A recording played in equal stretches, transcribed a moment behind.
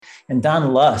And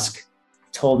Don Lusk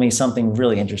told me something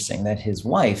really interesting, that his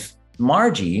wife,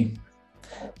 Margie,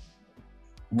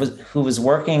 who was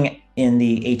working in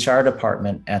the HR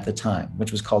department at the time,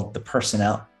 which was called the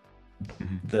personnel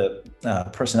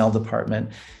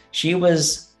department. She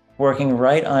was working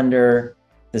right under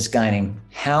this guy named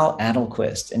Hal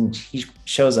Adelquist, and he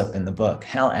shows up in the book.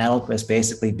 Hal Adelquist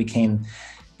basically became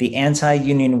the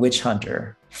anti-union witch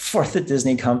hunter for the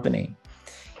Disney company.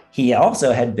 He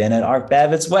also had been at Art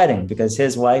Babbitt's wedding because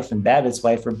his wife and Babbitt's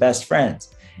wife were best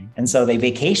friends. And so they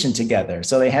vacationed together.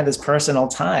 So they had this personal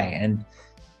tie. And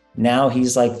now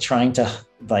he's like trying to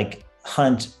like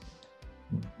hunt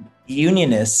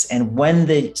unionists. And when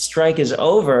the strike is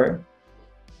over,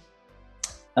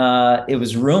 it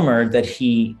was rumored that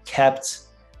he kept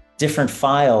different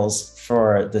files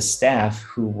for the staff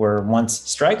who were once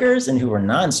strikers and who were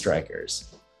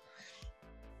non-strikers.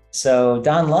 So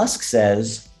Don Lusk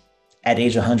says, at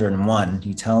age 101,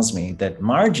 he tells me that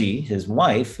Margie, his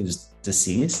wife, who's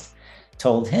deceased,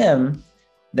 told him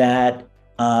that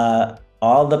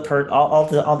all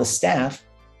the staff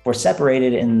were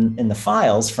separated in the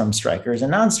files from strikers and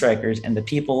non-strikers, and the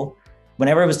people,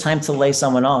 whenever it was time to lay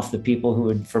someone off, the people who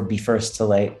would be first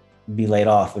to be laid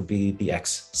off would be the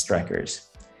ex-strikers.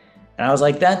 And I was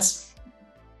like, that's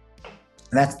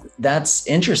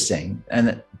interesting,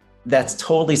 and that's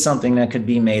totally something that could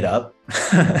be made up,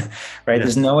 right? Yeah.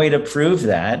 There's no way to prove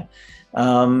that.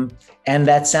 And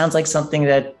that sounds like something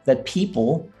that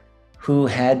people who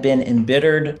had been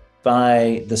embittered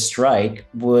by the strike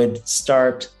would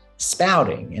start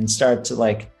spouting and start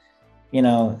to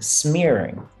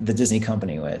smearing the Disney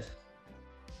company with.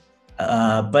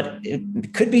 But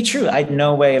it could be true. I had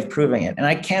no way of proving it. And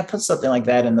I can't put something like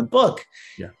that in the book.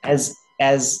 Yeah. As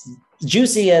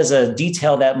juicy as a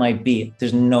detail that might be,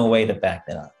 there's no way to back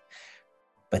that up.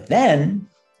 But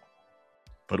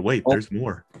wait, there's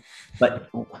more. But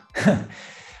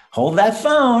hold that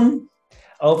phone.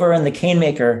 Over in the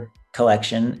Canemaker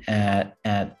collection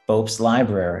at Bope's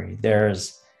library, there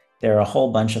are a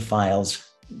whole bunch of files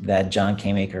that John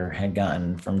Canemaker had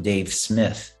gotten from Dave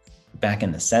Smith back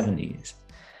in the 70s.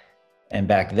 And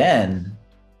back then,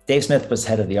 Dave Smith was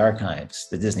head of the archives,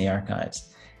 the Disney archives.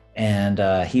 And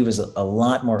he was a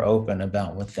lot more open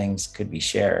about what things could be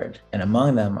shared. And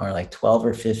among them are like 12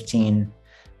 or 15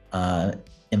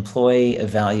 employee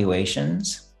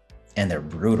evaluations. And they're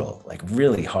brutal, like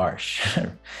really harsh,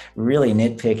 really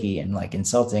nitpicky, and like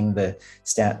insulting the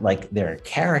staff, like their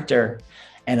character.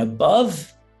 And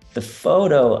above the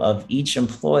photo of each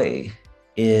employee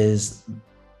is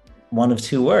one of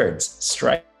two words: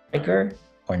 striker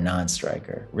or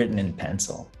non-striker, written in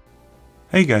pencil.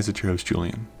 Hey guys, it's your host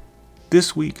Julian.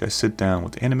 This week I sit down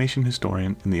with the animation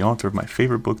historian and the author of my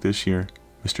favorite book this year,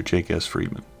 Mr. Jake S.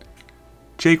 Friedman.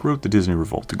 Jake wrote The Disney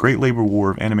Revolt, the great labor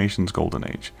war of animation's golden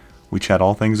age. We chat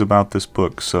all things about this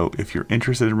book, so if you're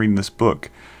interested in reading this book,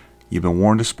 you've been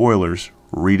warned of spoilers.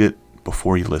 Read it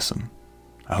before you listen.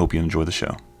 I hope you enjoy the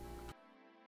show.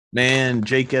 Man,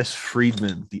 Jake S.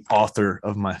 Friedman, the author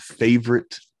of my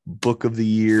favorite book of the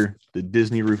year, The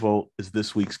Disney Revolt, is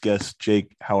this week's guest.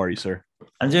 Jake, how are you, sir?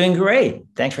 I'm doing great.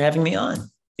 Thanks for having me on.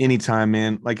 Anytime,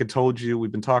 man. Like I told you,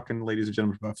 we've been talking, ladies and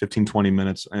gentlemen, for about 15, 20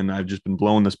 minutes, and I've just been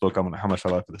blowing this book up on how much I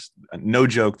love this. No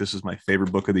joke, this is my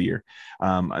favorite book of the year.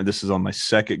 This is on my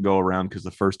second go around because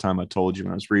the first time I told you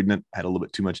when I was reading it, I had a little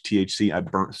bit too much THC. I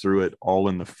burnt through it all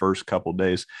in the first couple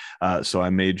days. So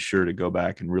I made sure to go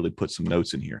back and really put some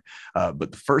notes in here.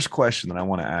 But the first question that I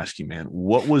want to ask you, man,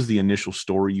 what was the initial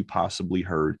story you possibly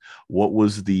heard? What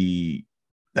was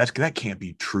that can't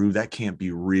be true. That can't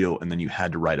be real. And then you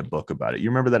had to write a book about it. You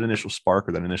remember that initial spark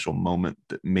or that initial moment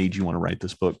that made you want to write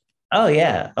this book? Oh,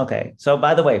 yeah. Okay. So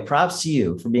by the way, props to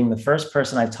you for being the first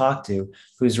person I've talked to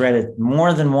who's read it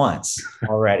more than once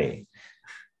already.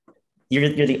 You're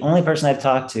the only person I've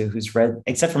talked to who's read,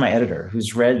 except for my editor,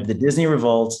 who's read The Disney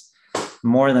Revolt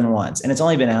more than once. And it's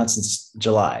only been out since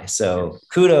July. So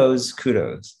kudos.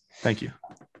 Thank you.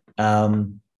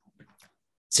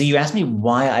 So you asked me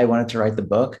why I wanted to write the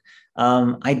book.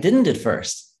 I didn't at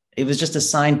first. It was just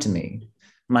assigned to me.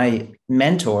 My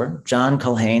mentor, John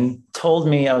Culhane, told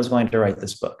me I was going to write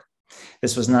this book.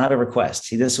 This was not a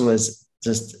request. This was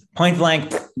just point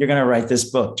blank, you're going to write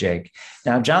this book, Jake.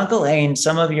 Now, John Culhane,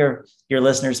 some of your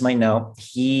listeners might know,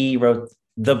 he wrote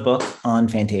the book on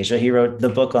Fantasia. He wrote the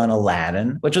book on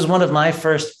Aladdin, which was one of my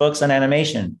first books on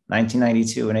animation,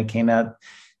 1992, when it came out.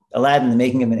 Aladdin, the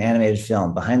making of an animated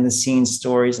film, behind the scenes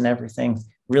stories and everything,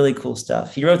 really cool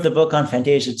stuff. He wrote the book on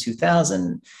Fantasia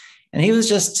 2000, and he was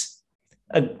just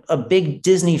a big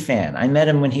Disney fan. I met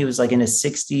him when he was like in his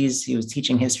 60s. He was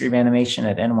teaching history of animation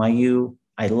at NYU.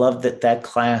 I loved that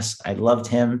class. I loved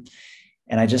him.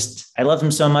 And I loved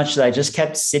him so much that I just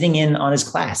kept sitting in on his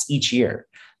class each year.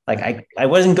 Like I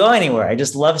wasn't going anywhere. I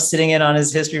just loved sitting in on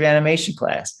his history of animation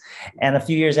class. And a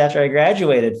few years after I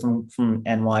graduated from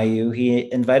NYU,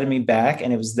 he invited me back.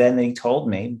 And it was then that he told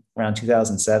me, around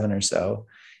 2007 or so,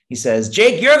 he says,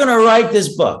 Jake, you're going to write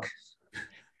this book.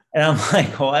 And I'm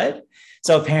like, what?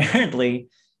 So apparently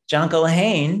John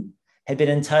Culhane had been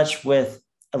in touch with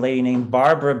a lady named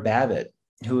Barbara Babbitt,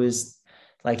 who is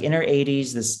like in her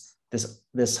 80s,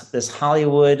 this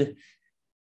Hollywood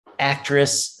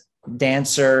actress,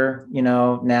 dancer,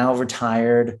 now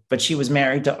retired, but she was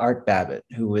married to Art Babbitt,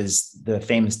 who was the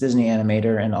famous Disney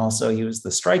animator, and also he was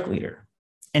the strike leader.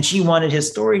 And she wanted his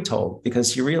story told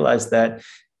because she realized that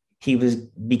he was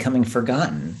becoming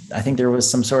forgotten. I think there was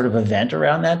some sort of event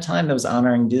around that time that was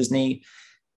honoring Disney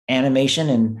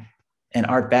animation, and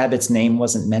Art Babbitt's name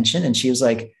wasn't mentioned. And she was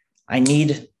like, I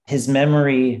need his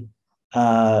memory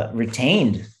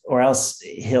retained, or else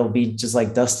he'll be just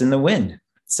like dust in the wind.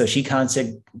 So she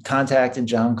contacted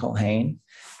John Culhane,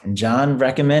 and John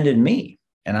recommended me.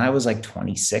 And I was like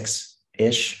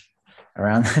 26-ish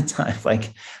around that time,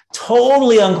 like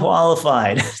totally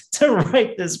unqualified to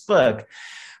write this book.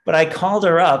 But I called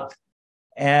her up,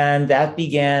 and that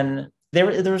began,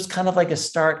 there was kind of like a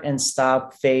start and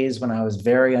stop phase when I was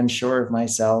very unsure of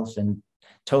myself and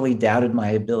totally doubted my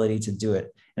ability to do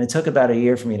it. And it took about a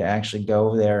year for me to actually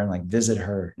go there and like visit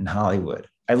her in Hollywood.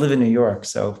 I live in New York,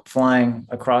 so flying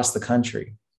across the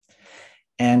country.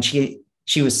 And she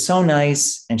was so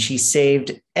nice, and she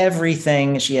saved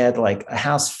everything. She had like a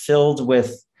house filled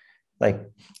with like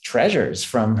treasures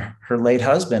from her late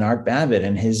husband, Art Babbitt,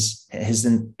 and his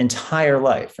entire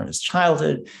life, from his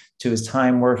childhood to his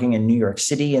time working in New York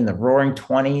City in the Roaring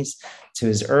 20s, to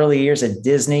his early years at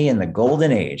Disney in the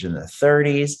Golden Age in the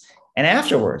 30s. And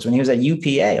afterwards, when he was at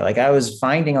UPA, like I was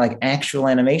finding like actual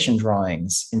animation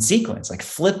drawings in sequence, like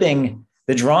flipping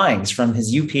the drawings from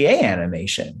his UPA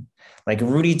animation, like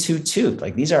Rudy Toot Toot.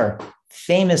 Like these are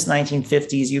famous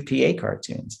 1950s UPA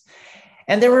cartoons.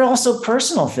 And there were also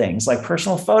personal things like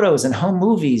personal photos and home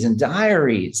movies and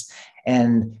diaries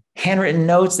and handwritten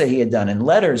notes that he had done and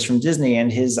letters from Disney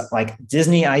and his like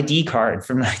Disney ID card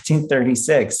from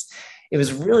 1936. It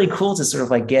was really cool to sort of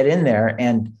like get in there,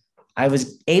 and I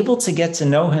was able to get to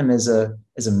know him as a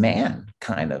man,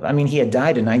 kind of. I mean, he had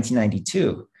died in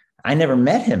 1992. I never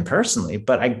met him personally,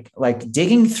 but I like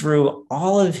digging through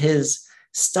all of his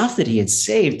stuff that he had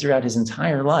saved throughout his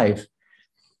entire life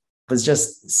was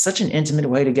just such an intimate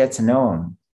way to get to know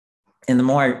him. And the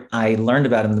more I learned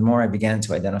about him, the more I began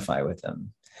to identify with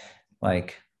him.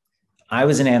 Like I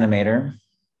was an animator,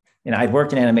 I'd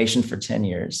worked in animation for 10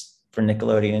 years for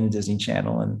Nickelodeon, Disney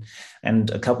Channel, and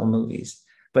a couple movies.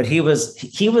 But he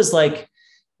was like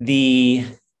the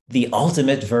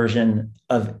ultimate version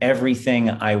of everything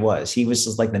I was. He was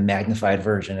just like the magnified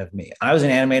version of me. I was an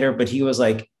animator, but he was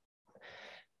like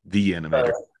the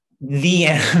animator. The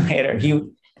animator.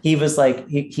 He was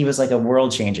like a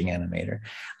world-changing animator.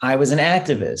 I was an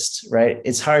activist, right?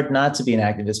 It's hard not to be an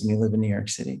activist when you live in New York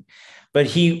City. But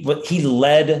he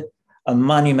led a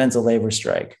monumental labor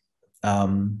strike.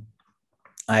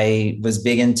 I was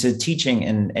big into teaching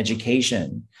and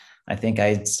education. I think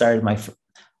I started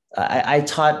I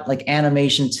taught like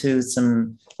animation to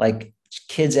some like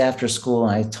kids after school.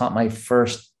 And I taught my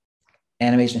first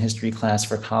animation history class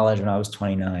for college when I was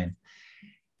 29.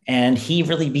 And he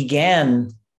really began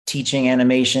teaching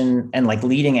animation and like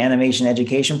leading animation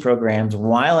education programs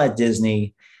while at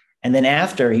Disney. And then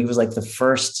after, he was like the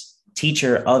first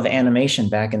teacher of animation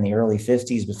back in the early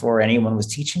 50s before anyone was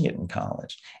teaching it in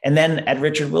college. And then at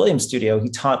Richard Williams Studio, he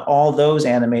taught all those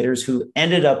animators who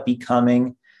ended up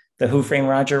becoming the Who Framed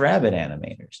Roger Rabbit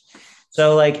animators.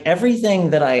 So like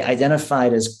everything that I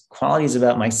identified as qualities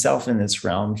about myself in this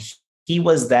realm, he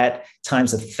was that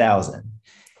times 1,000.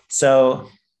 So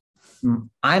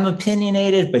I'm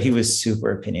opinionated, but he was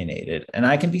super opinionated, and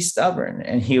I can be stubborn.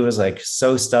 And he was like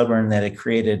so stubborn that it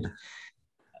created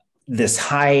this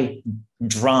high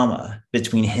drama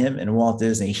between him and Walt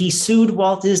Disney. He sued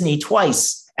Walt Disney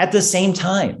twice at the same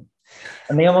time,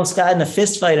 and they almost got in a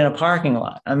fist fight in a parking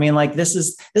lot. I mean, like this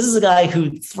is a guy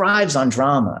who thrives on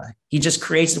drama. He just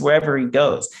creates it wherever he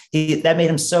goes. That made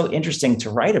him so interesting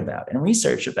to write about and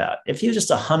research about. If he was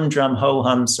just a humdrum,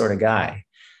 ho-hum sort of guy,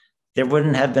 there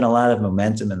wouldn't have been a lot of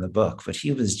momentum in the book, but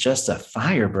he was just a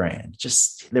firebrand.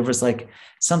 There was like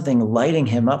something lighting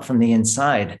him up from the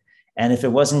inside. And if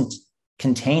it wasn't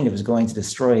contained, it was going to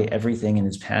destroy everything in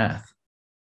his path.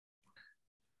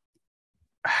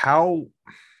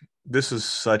 This is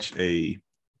such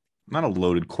not a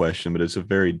loaded question, but it's a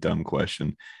very dumb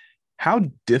question.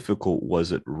 How difficult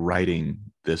was it writing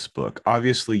this book?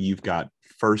 Obviously, you've got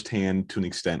firsthand to an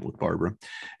extent with Barbara,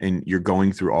 and you're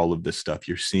going through all of this stuff.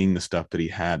 You're seeing the stuff that he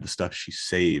had, the stuff she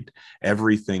saved,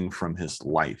 everything from his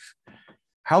life.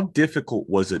 How difficult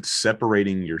was it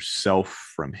separating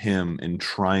yourself from him and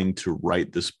trying to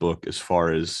write this book as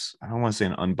far as, I don't want to say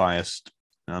an unbiased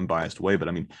way, but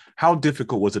I mean, how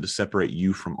difficult was it to separate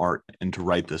you from art and to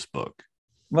write this book?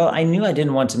 Well, I knew I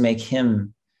didn't want to make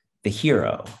him the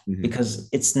hero Mm-hmm. because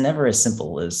it's never as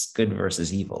simple as good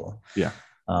versus evil. Yeah.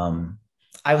 Um,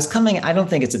 I don't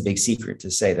think it's a big secret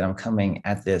to say that I'm coming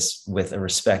at this with a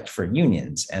respect for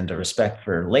unions and a respect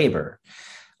for labor.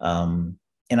 And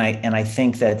I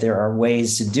think that there are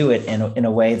ways to do it in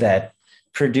a way that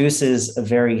produces a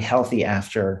very healthy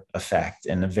after effect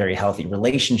and a very healthy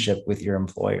relationship with your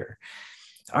employer.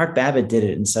 Art Babbitt did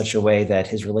it in such a way that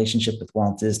his relationship with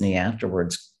Walt Disney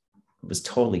afterwards was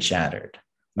totally shattered.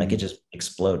 Like it just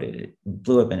exploded. It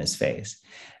blew up in his face.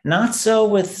 Not so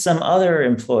with some other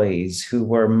employees who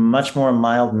were much more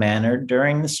mild-mannered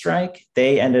during the strike.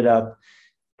 They ended up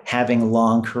having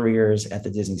long careers at the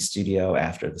Disney studio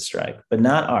after the strike, but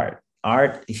not Art.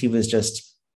 Art, he was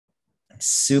just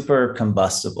super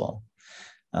combustible.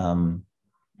 And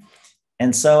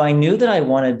so I knew that I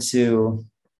wanted to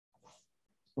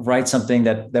write something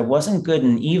that wasn't good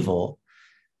and evil,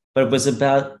 but it was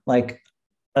about like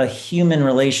a human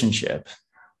relationship.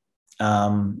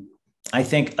 I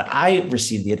think I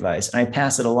received the advice, and I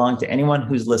pass it along to anyone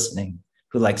who's listening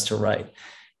who likes to write,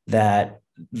 that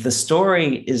the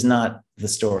story is not the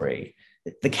story.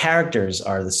 The characters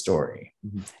are the story.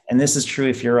 Mm-hmm. And this is true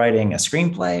if you're writing a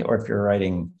screenplay or if you're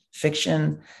writing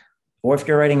fiction or if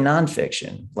you're writing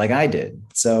nonfiction, like I did.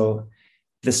 So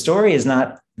the story is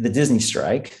not the Disney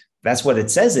strike. That's what it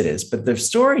says it is. But the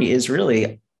story is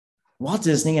really Walt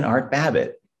Disney and Art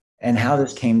Babbitt and how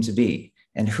this came to be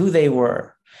and who they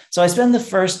were. So I spend the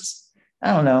first,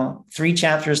 3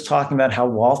 chapters talking about how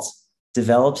Walt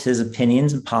developed his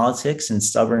opinions in politics and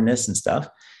stubbornness and stuff,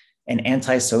 an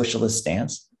anti-socialist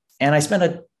stance. And I spent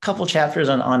a couple chapters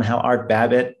on how Art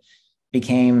Babbitt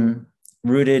became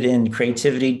rooted in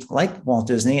creativity like Walt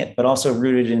Disney, but also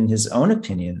rooted in his own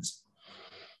opinions.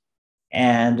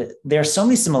 And there are so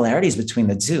many similarities between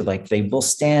the two. Like they will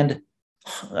stand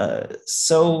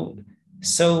so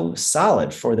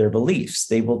solid for their beliefs.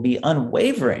 They will be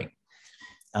unwavering.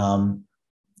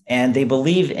 And they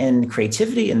believe in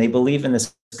creativity and they believe in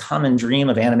this common dream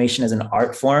of animation as an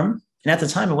art form. And at the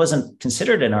time, it wasn't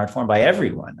considered an art form by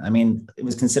everyone. I mean, it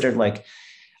was considered like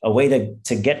a way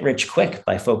to get rich quick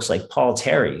by folks like Paul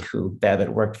Terry, who Babbitt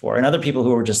worked for, and other people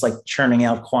who were just like churning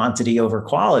out quantity over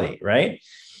quality, right?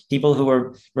 People who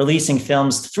were releasing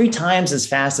films 3 times as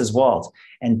fast as Walt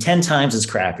and 10 times as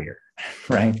crappier,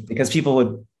 right? Because people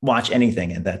would watch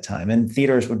anything at that time and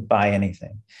theaters would buy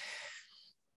anything.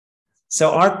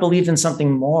 So Art believed in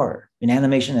something more, in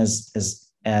animation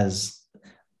as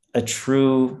a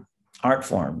true art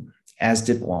form, as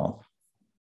did Walt.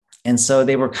 And so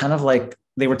they were kind of like,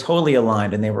 they were totally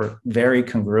aligned and they were very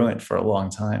congruent for a long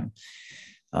time.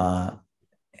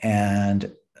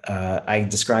 And I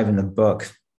describe in the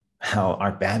book how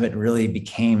Art Babbitt really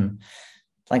became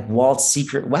like Walt's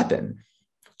secret weapon.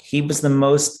 He was the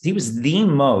most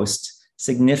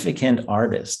significant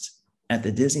artist at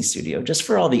the Disney studio, just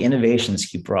for all the innovations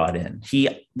he brought in. He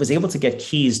was able to get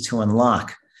keys to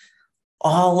unlock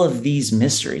all of these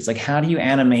mysteries. Like, how do you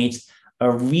animate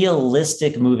a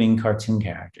realistic moving cartoon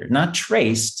character? Not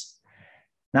traced,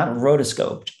 not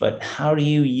rotoscoped, but how do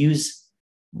you use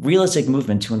realistic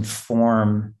movement to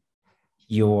inform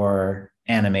your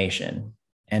animation?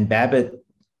 And Babbitt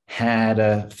had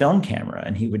a film camera,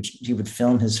 and he would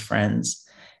film his friends,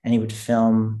 and he would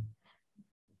film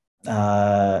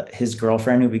his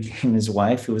girlfriend, who became his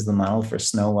wife, who was the model for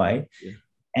Snow White. Yeah.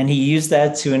 And he used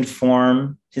that to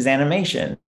inform his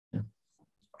animation.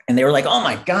 And they were like, oh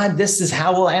my God, this is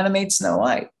how we'll animate Snow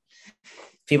White.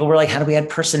 People were like, how do we add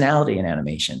personality in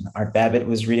animation? Art Babbitt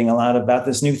was reading a lot about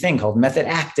this new thing called method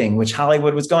acting, which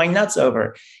Hollywood was going nuts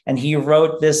over. And he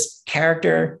wrote this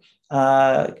character,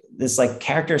 this like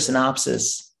character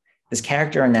synopsis, this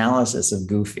character analysis of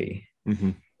Goofy,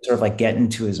 sort of like get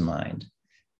into his mind.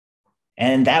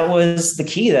 And that was the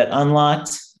key that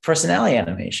unlocked personality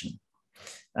animation.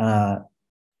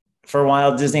 For a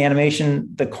while, Disney animation,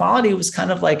 the quality was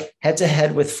kind of like head to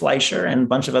head with Fleischer and a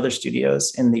bunch of other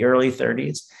studios in the early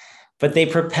 30s, but they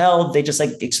just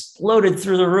like exploded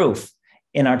through the roof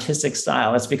in artistic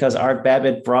style. That's because Art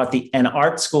Babbitt brought an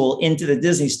art school into the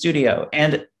Disney studio,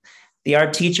 and the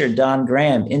art teacher, Don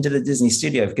Graham, into the Disney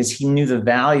studio, because he knew the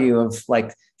value of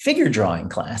like figure drawing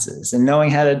classes and knowing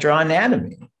how to draw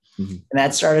anatomy. Mm-hmm. And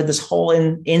that started this whole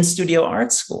in-studio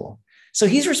art school. So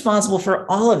he's responsible for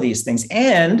all of these things.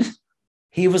 And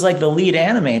he was like the lead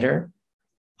animator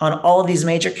on all of these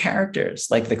major characters,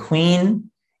 like the Queen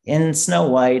in Snow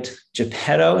White,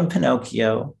 Geppetto in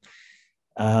Pinocchio,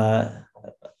 a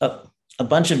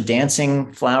bunch of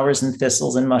dancing flowers and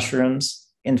thistles and mushrooms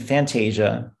in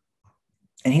Fantasia.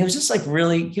 And he was just a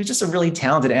really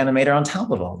talented animator on top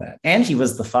of all that. And he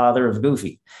was the father of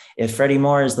Goofy. If Freddie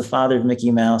Moore is the father of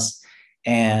Mickey Mouse,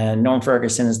 and Norm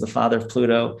Ferguson is the father of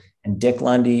Pluto, and Dick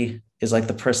Lundy is like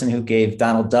the person who gave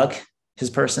Donald Duck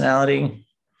his personality,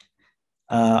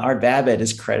 Art Babbitt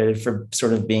is credited for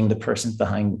sort of being the person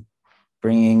behind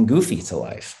bringing Goofy to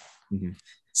life. Mm-hmm.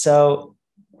 So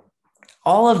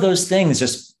all of those things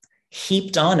just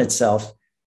heaped on itself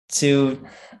to,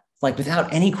 like,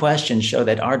 without any question, show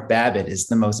that Art Babbitt is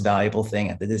the most valuable thing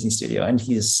at the Disney studio. And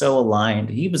he is so aligned.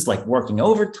 He was like working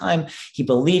overtime. He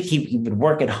believed he would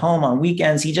work at home on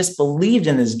weekends. He just believed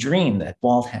in this dream that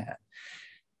Walt had.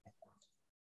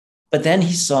 But then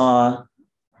he saw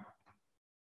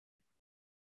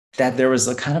that there was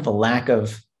a kind of a lack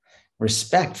of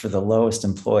respect for the lowest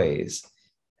employees.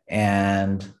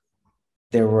 And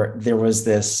there was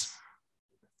this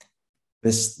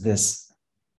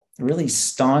really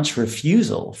staunch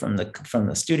refusal from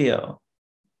the studio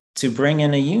to bring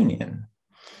in a union,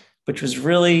 which was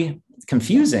really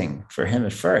confusing for him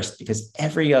at first, because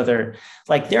every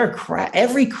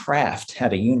craft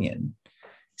had a union.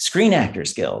 Screen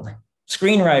Actors Guild,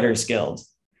 Screenwriters Guild,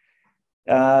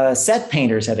 set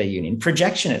painters had a union,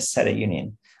 projectionists had a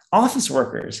union, office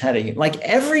workers had a union. Like,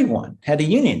 everyone had a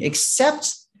union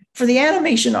except for the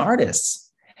animation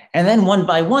artists. And then one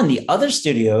by one, the other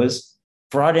studios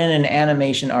brought in an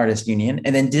animation artist union,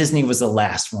 and then Disney was the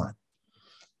last one.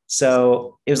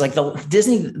 So it was like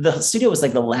the studio was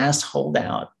like the last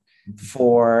holdout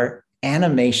for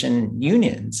animation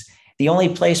unions. The only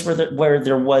place where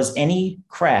there was any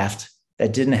craft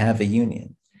that didn't have a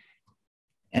union.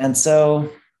 And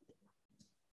so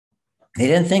they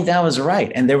didn't think that was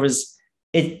right. And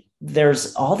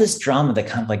there's all this drama that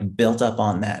kind of like built up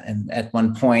on that. And at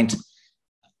one point,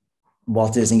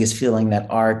 Walt Disney is feeling that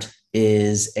Art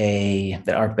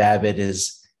Babbitt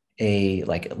is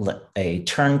a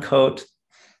turncoat.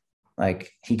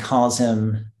 Like, he calls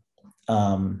him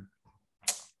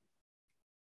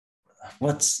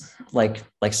what's like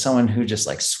someone who just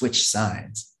like switched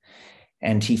sides.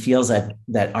 And he feels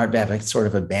that Art Babbitt sort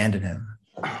of abandoned him.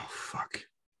 Oh, fuck.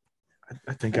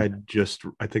 I think I just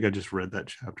read that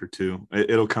chapter too.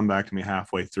 It'll come back to me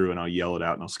halfway through and I'll yell it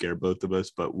out and I'll scare both of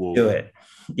us, but we'll do it.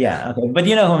 Yeah. Okay. But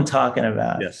you know who I'm talking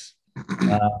about. Yes.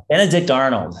 Benedict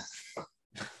Arnold.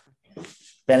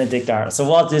 So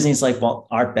Walt Disney's like, well,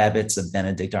 Art Babbitt's a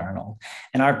Benedict Arnold.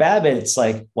 And Art Babbitt's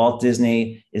like, Walt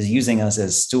Disney is using us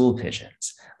as stool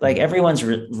pigeons. Like, everyone's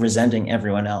resenting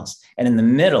everyone else. And in the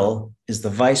middle is the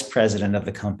vice president of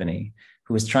the company,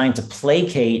 who is trying to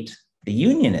placate the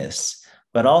unionists,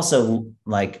 but also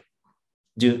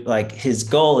his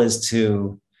goal is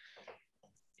to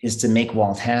make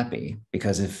Walt happy,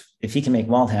 because if he can make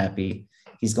Walt happy,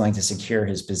 he's going to secure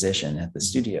his position at the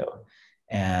studio.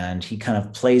 And he kind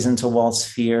of plays into Walt's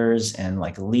fears and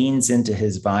like leans into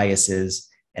his biases.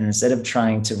 And instead of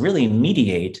trying to really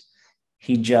mediate,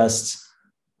 he just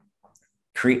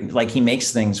he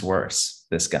makes things worse.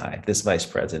 This guy, this vice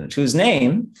president, whose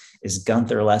name is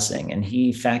Gunther Lessing, and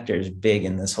he factors big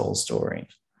in this whole story.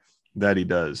 That he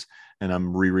does. And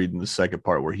I'm rereading the second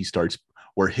part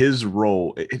where his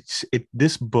role,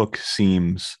 this book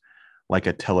seems like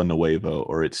a telenovela,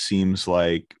 or it seems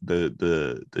like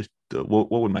the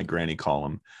what would my granny call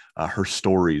them? Her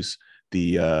stories,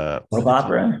 the soap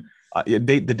opera. The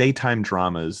daytime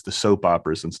dramas, the soap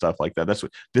operas and stuff like that.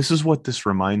 This is what this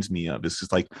reminds me of. This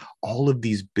is like all of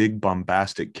these big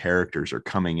bombastic characters are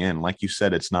coming in. Like you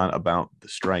said, it's not about the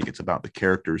strike. It's about the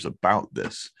characters about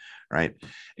this. Right.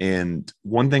 And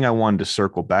one thing I wanted to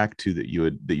circle back to that you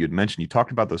had mentioned, you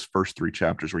talked about those first 3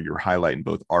 chapters where you're highlighting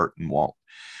both Art and Walt.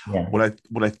 Yeah.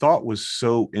 What I thought was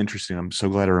so interesting, I'm so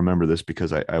glad I remember this,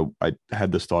 because I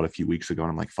had this thought a few weeks ago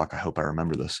and I'm like, fuck, I hope I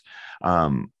remember this.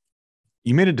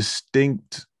 You made a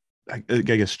distinct, I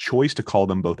guess, choice to call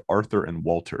them both Arthur and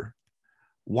Walter.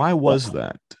 Why was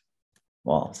that?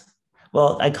 Walt.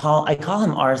 Well, I call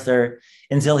him Arthur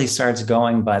until he starts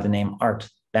going by the name Art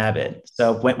Babbitt.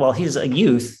 So while he's a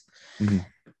youth, mm-hmm.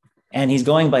 and he's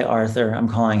going by Arthur, I'm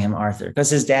calling him Arthur because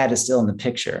his dad is still in the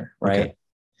picture, right? Okay.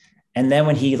 And then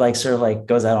when he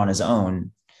goes out on his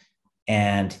own,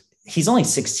 and he's only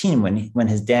 16 when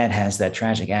his dad has that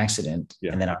tragic accident,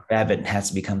 yeah. And then Art Babbitt has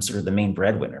to become sort of the main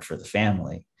breadwinner for the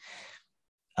family.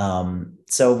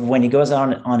 So when he goes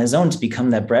on his own to become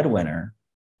that breadwinner,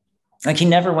 like he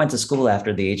never went to school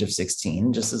after the age of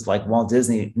 16, just as like Walt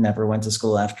Disney never went to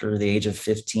school after the age of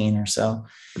 15 or so.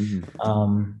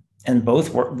 And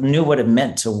both knew what it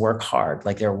meant to work hard.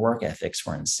 Like their work ethics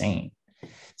were insane.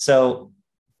 So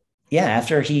yeah,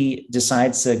 after he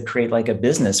decides to create like a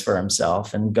business for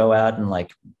himself and go out and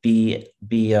like be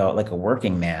like a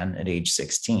working man at age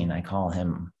 16, I call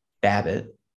him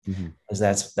Babbitt because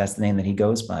that's the name that he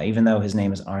goes by, even though his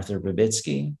name is Arthur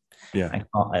Babitsky. Yeah.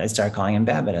 I started calling him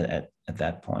Babbitt at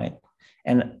that point.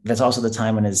 And that's also the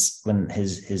time when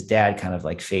his dad kind of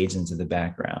like fades into the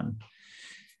background.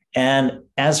 And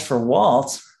as for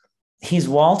Walt, he's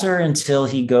Walter until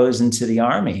he goes into the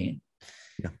army.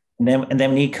 Yeah. And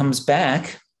then when he comes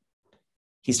back,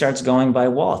 he starts going by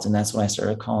Walt. And that's when I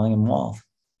started calling him Walt.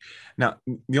 Now,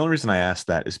 the only reason I asked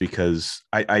that is because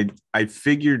I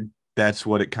figured that's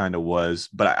what it kind of was,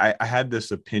 but I had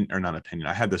this opinion, or not opinion,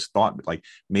 I had this thought, like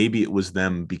maybe it was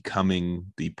them becoming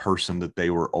the person that they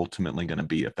were ultimately going to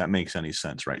be, if that makes any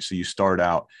sense, right? So you start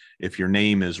out, if your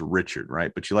name is Richard,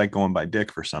 right, but you like going by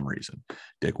Dick for some reason,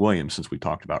 Dick Williams, since we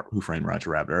talked about Who Framed Roger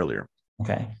Rabbit earlier.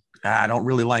 Okay. I don't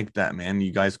really like that, man.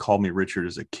 You guys called me Richard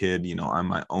as a kid. You know, I'm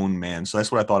my own man. So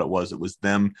that's what I thought it was. It was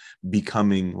them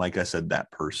becoming, like I said,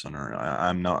 that person. Or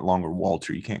I'm not longer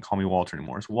Walter. You can't call me Walter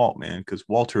anymore. It's Walt, man, because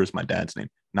Walter is my dad's name.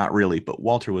 Not really, but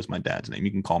Walter was my dad's name.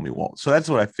 You can call me Walt. So that's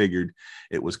what I figured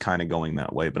it was kind of going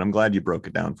that way. But I'm glad you broke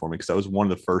it down for me, because that was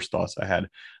one of the first thoughts I had.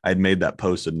 I had made that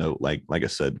post-it note, like I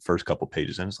said, first couple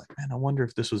pages, and it's like, man, I wonder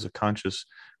if this was a conscious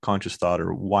thought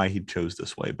or why he chose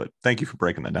this way. But thank you for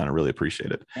breaking that down. I really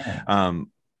appreciate it. Yeah.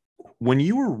 When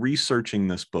you were researching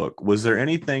this book, was there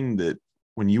anything that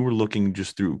when you were looking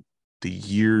just through the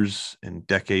years and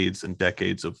decades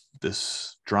of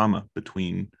this drama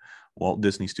between Walt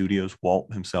Disney Studios,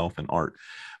 Walt himself, and Art,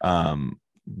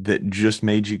 that just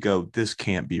made you go, this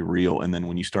can't be real? And then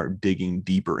when you start digging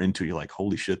deeper into it, you're like,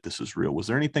 holy shit, this is real. Was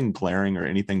there anything glaring or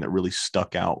anything that really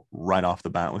stuck out right off the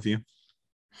bat with you?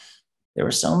 There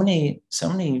were so many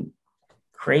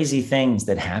crazy things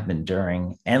that happened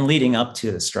during and leading up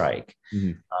to the strike.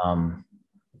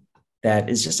 That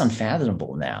is just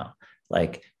unfathomable now.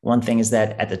 Like, one thing is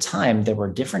that at the time there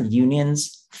were different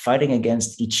unions fighting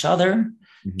against each other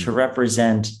to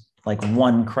represent like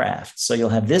one craft. So you'll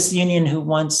have this union who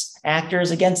wants actors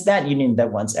against that union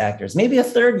that wants actors, maybe a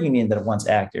third union that wants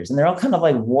actors, and they're all kind of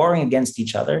like warring against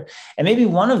each other. And maybe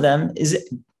one of them is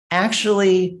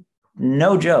actually,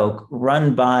 no joke,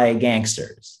 run by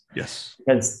gangsters. Yes.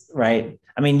 Because, right.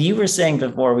 I mean, you were saying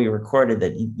before we recorded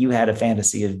that you had a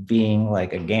fantasy of being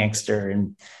like a gangster,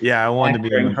 and yeah, I wanted to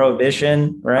be in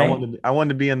Prohibition, right? I wanted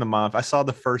to be in the mafia. I saw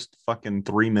the first fucking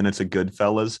 3 minutes of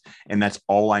Goodfellas, and that's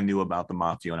all I knew about the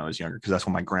mafia when I was younger, because that's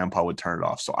when my grandpa would turn it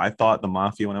off. So I thought the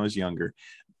mafia when I was younger,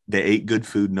 they ate good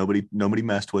food. Nobody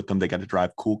messed with them. They got to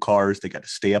drive cool cars. They got to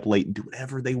stay up late and do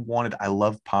whatever they wanted. I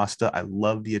love pasta. I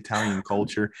love the Italian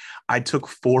culture. I took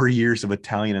 4 years of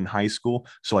Italian in high school,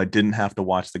 so I didn't have to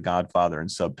watch The Godfather in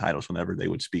subtitles whenever they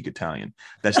would speak Italian.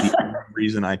 That's the only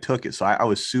reason I took it. So I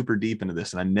was super deep into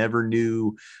this, and I never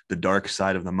knew the dark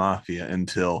side of the mafia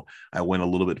until I went a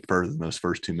little bit further than those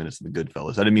first 2 minutes of the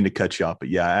Goodfellas. I didn't mean to cut you off, but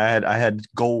yeah, I had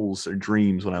goals or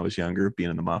dreams when I was younger being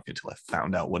in the mafia until I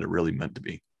found out what it really meant to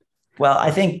be. Well,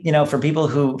 I think, for people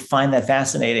who find that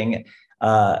fascinating,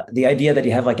 the idea that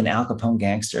you have like an Al Capone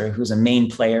gangster who's a main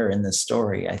player in this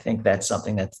story, I think that's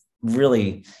something that's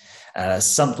really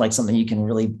something you can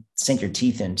really sink your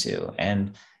teeth into.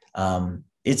 And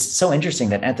it's so interesting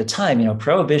that at the time,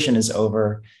 Prohibition is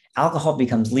over, alcohol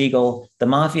becomes legal, the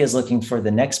mafia is looking for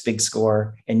the next big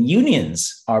score, and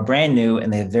unions are brand new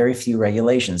and they have very few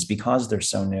regulations because they're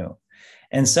so new.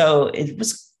 And so it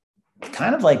was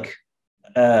kind of like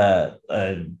a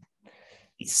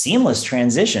seamless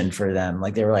transition for them.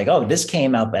 Like, they were like, oh, this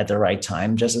came up at the right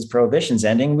time, just as Prohibition's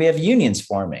ending, we have unions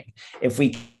forming. If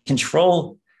we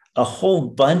control a whole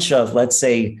bunch of, let's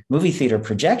say, movie theater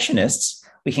projectionists,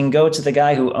 we can go to the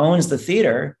guy who owns the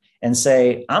theater and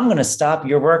say, I'm going to stop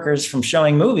your workers from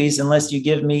showing movies unless you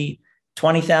give me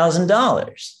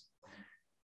 $20,000.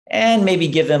 And maybe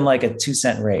give them like a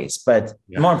 2-cent raise, but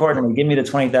more importantly, give me the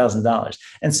 $20,000.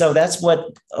 And so that's what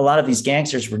a lot of these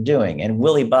gangsters were doing. And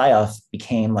Willie Byoff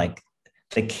became like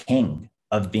the king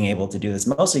of being able to do this,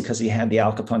 mostly because he had the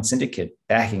Al Capone syndicate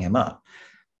backing him up.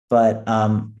 But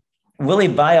Willie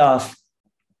Byoff,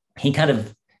 he kind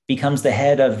of becomes the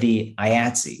head of the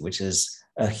IATSE, which is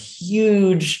a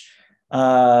huge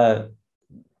like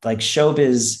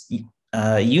showbiz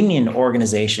union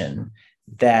organization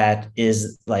that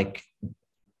is like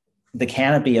the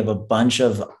canopy of a bunch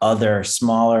of other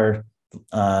smaller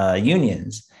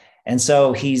unions. And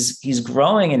so he's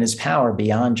growing in his power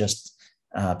beyond just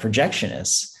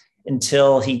projectionists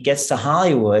until he gets to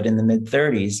Hollywood in the mid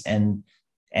 30s.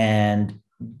 And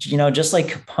just like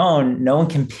Capone, no one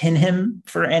can pin him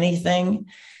for anything.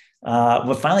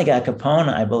 What finally got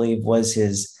Capone, I believe, was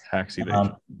his tax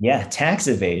evasion. Tax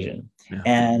evasion. Yeah.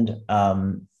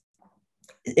 And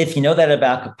if you know that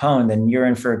about Capone, then you're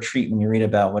in for a treat when you read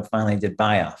about what finally did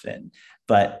Buyoff in.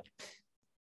 But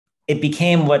it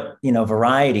became what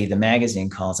Variety, the magazine,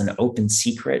 calls an open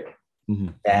secret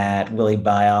that Willie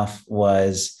Buyoff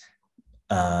was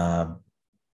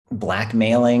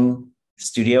blackmailing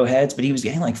studio heads, but he was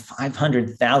getting like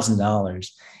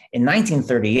 $500,000 in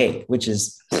 1938, which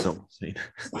is so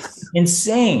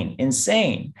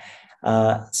insane.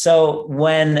 So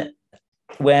when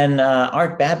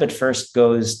Art Babbitt first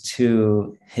goes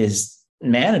to his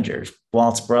managers,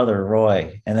 Walt's brother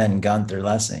Roy, and then Gunther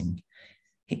Lessing,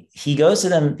 he goes to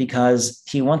them because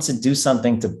he wants to do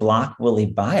something to block Willie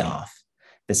Buyoff,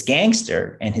 this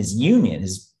gangster, and his union,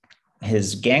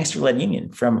 his gangster-led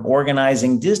union, from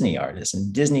organizing Disney artists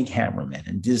and Disney cameramen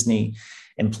and Disney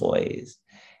employees.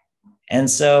 And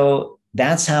so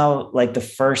that's how like the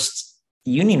first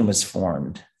union was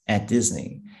formed at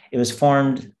Disney. It was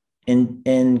formed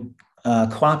in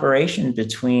cooperation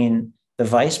between the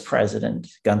vice president,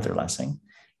 Gunther Lessing,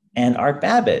 and Art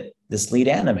Babbitt, this lead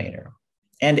animator.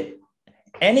 And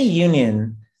any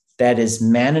union that is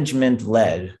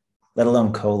management-led, let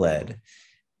alone co-led,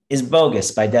 is bogus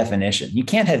by definition. You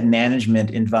can't have management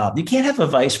involved. You can't have a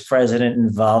vice president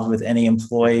involved with any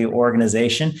employee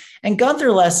organization. And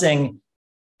Gunther Lessing,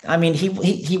 I mean,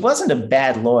 he wasn't a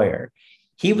bad lawyer.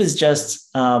 He was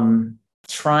just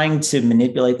trying to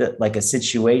manipulate a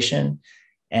situation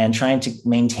and trying to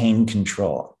maintain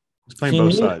control. He's playing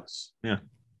both sides.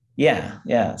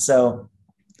 Yeah. So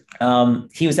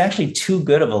he was actually too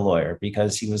good of a lawyer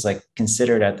because he was like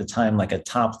considered at the time like a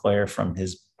top lawyer from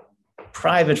his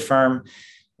private firm.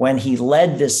 When he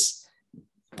led this,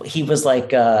 he was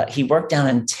like he worked down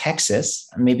in Texas.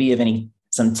 Maybe you have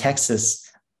some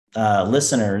Texas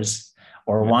listeners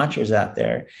or watchers out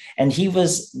there. And he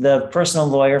was the personal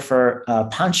lawyer for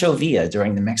Pancho Villa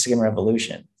during the Mexican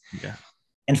Revolution. Yeah.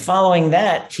 And following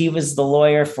that, he was the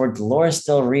lawyer for Dolores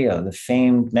Del Rio, the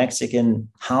famed Mexican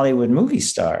Hollywood movie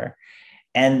star.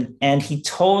 And he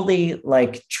totally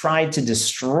like tried to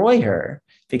destroy her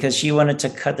because she wanted to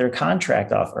cut their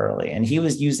contract off early. And he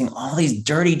was using all these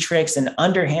dirty tricks and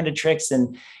underhanded tricks.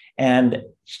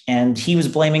 And he was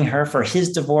blaming her for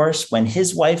his divorce when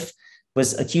his wife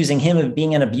was accusing him of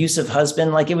being an abusive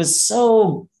husband. Like, it was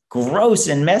so gross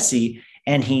and messy.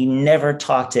 And he never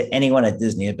talked to anyone at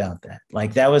Disney about that.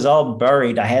 Like, that was all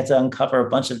buried. I had to uncover a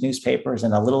bunch of newspapers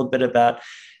and a little bit about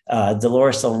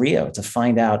Dolores Del Rio to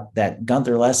find out that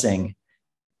Gunther Lessing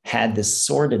had this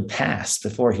sordid past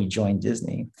before he joined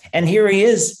Disney. And here he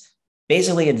is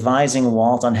basically advising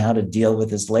Walt on how to deal with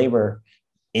his labor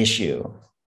issue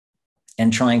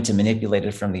and trying to manipulate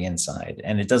it from the inside.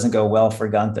 And it doesn't go well for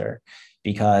Gunther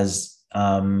because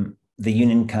the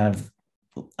union kind of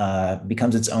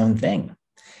becomes its own thing.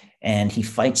 And he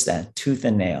fights that tooth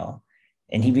and nail.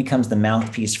 And he becomes the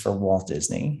mouthpiece for Walt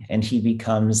Disney. And he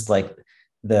becomes like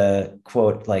the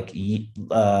quote, like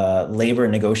labor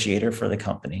negotiator for the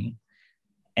company.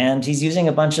 And he's using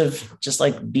a bunch of just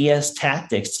like BS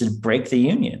tactics to break the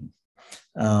union.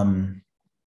 And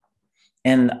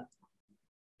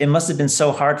it must have been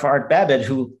so hard for Art Babbitt,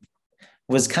 who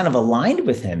was kind of aligned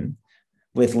with him,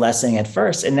 with Lessing at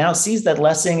first, and now sees that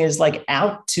Lessing is like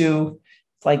out to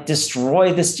like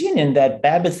destroy this union that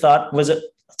Babbitt thought was a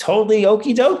totally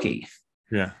okie dokie.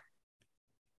 Yeah.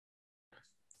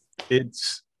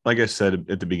 It's like I said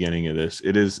at the beginning of this,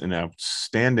 it is an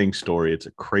outstanding story. It's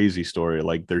a crazy story.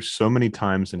 Like, there's so many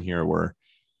times in here where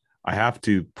I have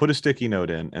to put a sticky note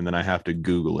in and then I have to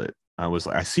Google it.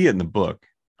 I see it in the book.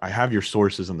 I have your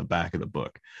sources in the back of the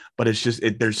book, but it's just,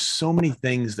 there's so many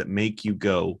things that make you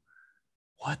go,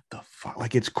 what the fuck?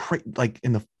 Like, it's crazy. Like,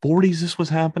 in the 40s, this was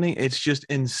happening. It's just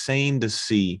insane to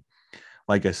see.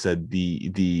 Like I said,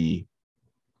 the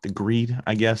greed,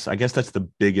 I guess that's the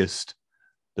biggest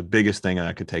thing that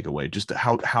I could take away. Just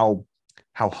how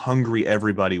hungry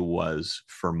everybody was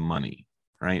for money.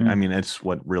 Right. Mm-hmm. I mean, it's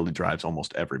what really drives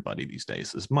almost everybody these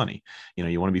days is money. You know,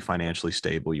 you want to be financially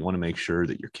stable. You want to make sure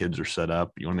that your kids are set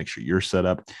up. You want to make sure you're set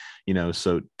up,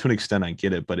 so to an extent I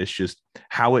get it, but it's just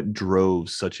how it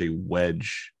drove such a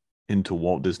wedge into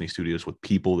Walt Disney Studios with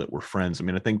people that were friends. I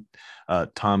mean, I think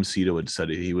Tom Cito had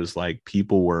said it. He was like,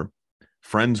 people were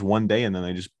friends one day and then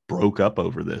they just broke up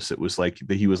over this. It was like,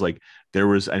 he was like, there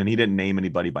was, and he didn't name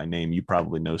anybody by name. You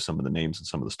probably know some of the names and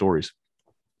some of the stories.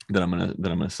 that I'm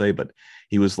gonna say, but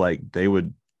he was like they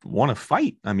would want to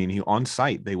fight. I mean, he on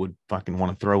site they would fucking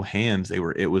want to throw hands. It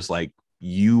was like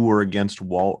you were against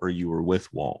Walt or you were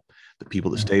with Walt. The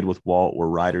people that stayed with Walt were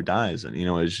ride or dies, and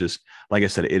it's just like I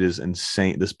said, it is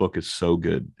insane. This book is so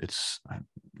good. I'm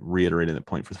reiterating the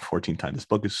point for the 14th time. This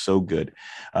book is so good,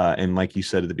 and like you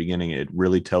said at the beginning, it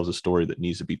really tells a story that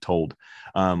needs to be told.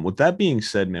 With that being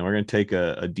said, man, we're going to take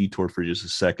a detour for just a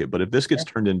second. But if this gets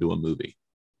turned into a movie,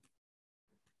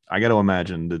 I got to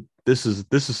imagine that this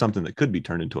is something that could be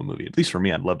turned into a movie. At least for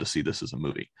me, I'd love to see this as a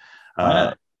movie.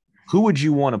 Who would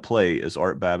you want to play as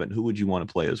Art Babbitt? Who would you want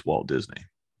to play as Walt Disney?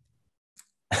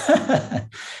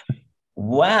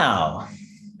 Wow.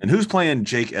 And who's playing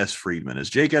Jake S. Friedman? Is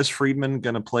Jake S. Friedman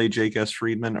going to play Jake S.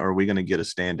 Friedman, or are we going to get a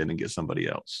stand-in and get somebody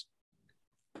else?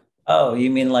 Oh, you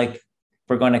mean like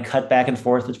we're going to cut back and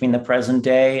forth between the present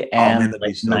day and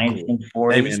like so 1940s?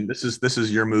 Cool. Hey, man, this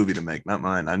is your movie to make, not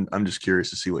mine. I'm just curious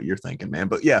to see what you're thinking, man.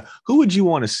 But yeah, who would you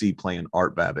want to see playing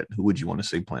Art Babbitt? Who would you want to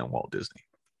see playing Walt Disney?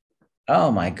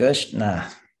 Oh my gosh, nah.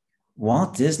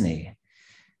 Walt Disney.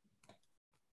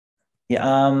 Yeah,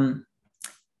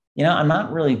 I'm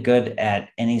not really good at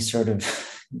any sort of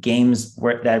games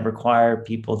that require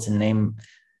people to name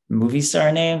movie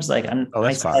star names. Like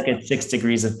I suck at 6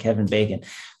 Degrees of Kevin Bacon.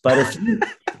 But if you,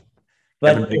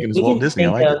 Kevin Bacon is Walt Disney, I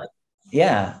like it.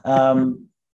 Yeah.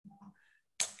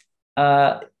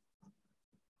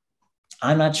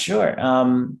 I'm not sure.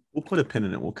 We'll put a pin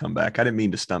in it. We'll come back. I didn't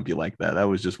mean to stump you like that. That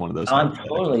was just one of those. I'm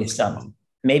totally stumped.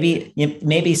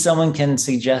 Maybe someone can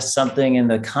suggest something in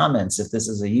the comments if this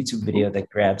is a YouTube video that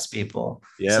grabs people.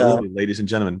 Yeah, so, ladies and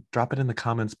gentlemen, drop it in the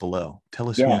comments below. Tell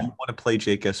us who you want to play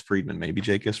Jake S. Friedman. Maybe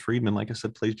Jake S. Friedman, like I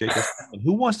said, plays Jake S. Friedman.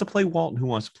 Who wants to play Walt and who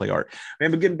wants to play Art? Man,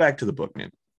 but getting back to the book,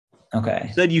 man. Okay.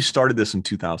 You said you started this in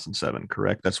 2007,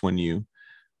 correct? That's when he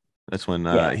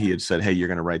had said, "Hey, you're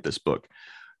going to write this book."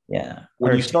 Yeah.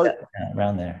 When you start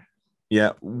around there.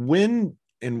 Yeah.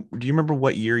 And do you remember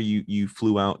what year you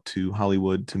flew out to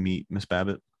Hollywood to meet Miss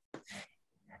Babbitt?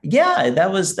 Yeah,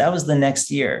 that was the next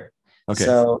year. Okay.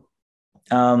 So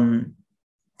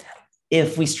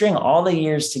if we string all the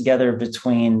years together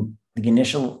between the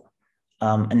initial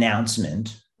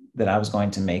announcement that I was going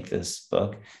to make this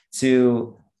book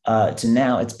to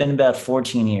now, it's been about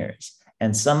 14 years.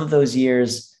 And some of those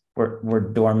years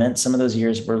were dormant. Some of those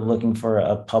years were looking for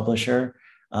a publisher.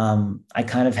 I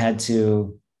kind of had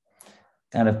to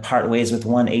part ways with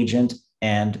one agent,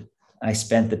 and I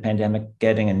spent the pandemic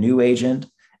getting a new agent,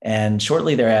 and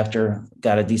shortly thereafter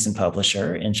got a decent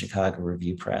publisher in Chicago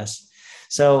Review Press.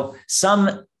 So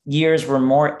some years were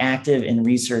more active in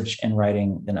research and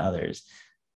writing than others.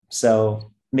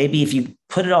 So maybe if you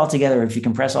put it all together, if you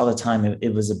compress all the time,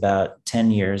 it was about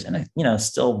 10 years and,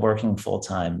 still working full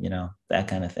time, that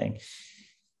kind of thing.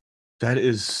 That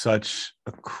is such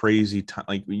a crazy time.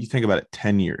 Like when you think about it,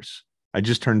 10 years. I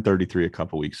just turned 33 a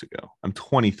couple weeks ago. I'm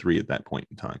 23 at that point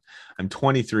in time. I'm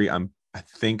 23. I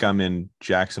think I'm in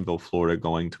Jacksonville, Florida,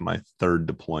 going to my third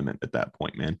deployment at that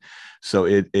point, man. So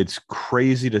it's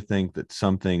crazy to think that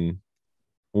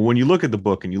when you look at the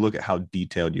book and you look at how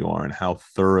detailed you are and how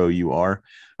thorough you are,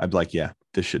 I'd be like, yeah,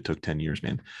 this shit took 10 years,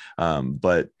 man.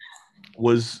 But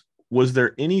was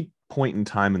there any point in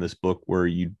time in this book where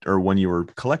when you were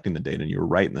collecting the data and you were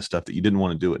writing the stuff that you didn't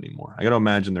want to do it anymore? I got to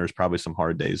imagine there's probably some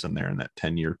hard days in there in that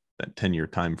 10 year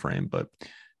time frame. But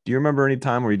do you remember any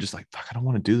time where you're just like, fuck, I don't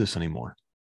want to do this anymore?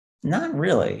 Not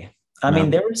really. I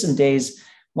mean, there were some days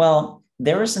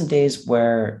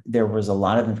where there was a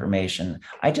lot of information.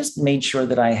 I just made sure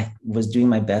that I was doing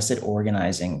my best at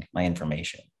organizing my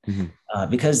information,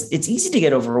 because it's easy to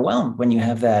get overwhelmed when you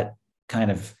have that kind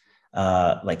of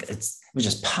it was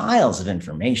just piles of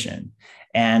information,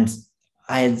 and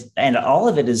all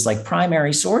of it is like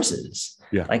primary sources,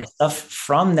 like stuff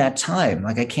from that time.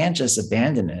 Like I can't just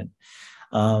abandon it.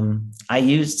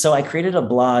 I created a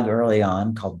blog early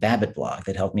on called Babbitt Blog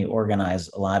that helped me organize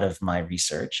a lot of my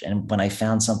research. And when I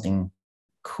found something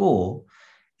cool,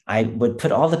 I would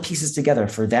put all the pieces together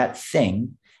for that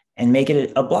thing and make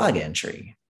it a blog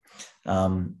entry. Is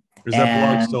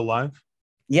that blog still live?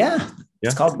 Yeah.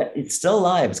 It's still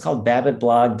live. It's called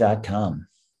babbittblog.com.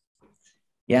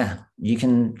 Yeah, you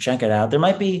can check it out. There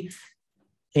might be,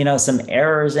 some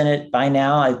errors in it by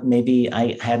now. Maybe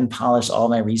I hadn't polished all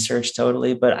my research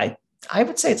totally, but I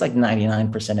would say it's like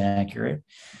 99% accurate.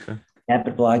 Okay.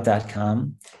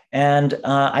 babbittblog.com. And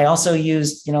I also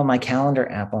used, my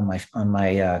calendar app on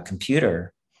my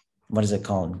computer. What is it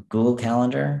called? Google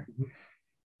Calendar,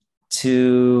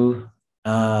 to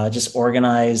just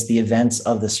organize the events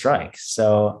of the strike.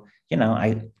 So,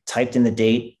 I typed in the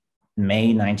date,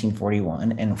 May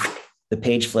 1941, and the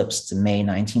page flips to May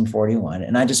 1941.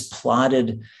 And I just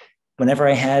plotted whenever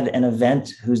I had an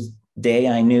event whose day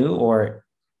I knew or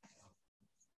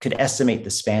could estimate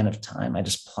the span of time, I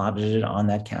just plotted it on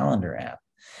that calendar app.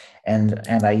 And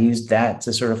I used that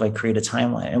to sort of like create a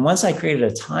timeline. And once I created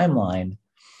a timeline,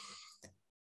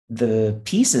 the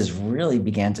pieces really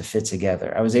began to fit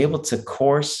together. I was able to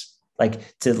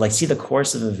see the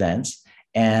course of events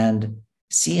and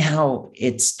see how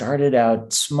it started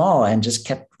out small and just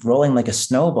kept rolling like a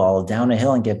snowball down a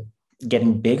hill and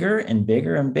getting bigger and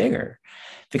bigger and bigger,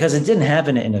 because it didn't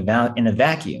happen in a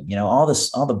vacuum. You know, all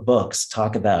the books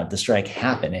talk about the strike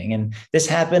happening and this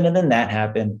happened and then that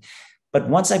happened. But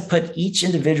once I put each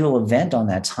individual event on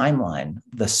that timeline,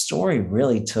 the story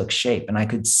really took shape, and I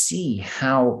could see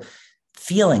how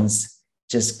feelings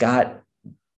just got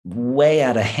way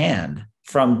out of hand,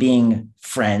 from being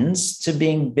friends to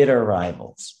being bitter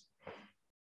rivals.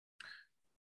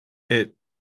 At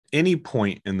any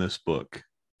point in this book,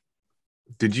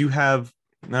 did you have,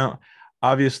 now,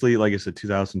 obviously, like I said,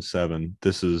 2007,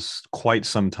 this is quite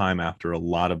some time after a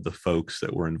lot of the folks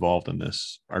that were involved in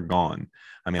this are gone.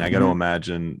 I mean, I got to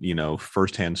imagine, you know,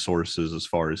 firsthand sources as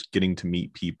far as getting to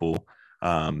meet people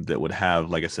that would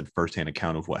have, like I said, firsthand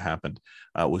account of what happened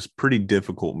was pretty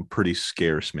difficult and pretty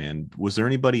scarce, man. Was there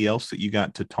anybody else that you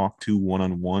got to talk to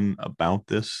one-on-one about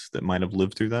this that might have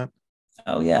lived through that?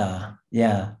 Oh yeah.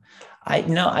 Yeah. I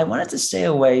wanted to stay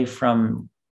away from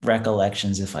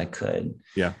recollections if I could.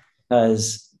 Yeah.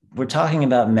 Because we're talking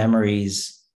about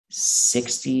memories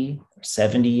 60 or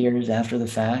 70 years after the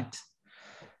fact.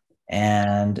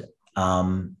 And,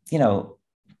 you know,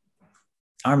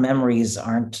 our memories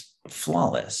aren't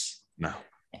flawless. No.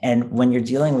 And when you're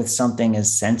dealing with something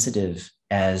as sensitive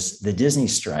as the Disney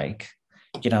strike,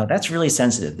 you know, that's really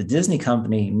sensitive. The Disney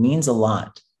company means a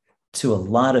lot to a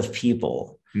lot of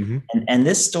people. Mm-hmm. And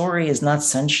this story is not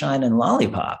sunshine and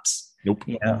lollipops. Nope.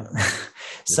 You know,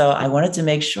 so I wanted to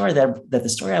make sure that the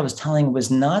story I was telling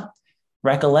was not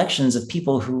recollections of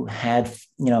people who had,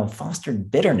 you know,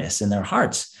 fostered bitterness in their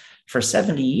hearts for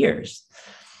 70 years,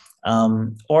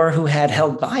 or who had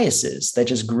held biases that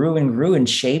just grew and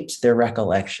shaped their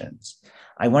recollections.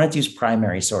 I wanted to use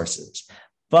primary sources,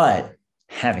 but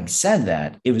having said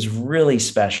that, it was really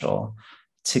special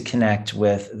to connect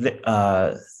with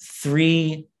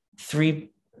three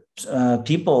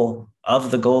people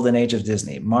of the golden age of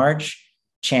Disney. Marge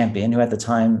Champion, who at the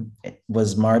time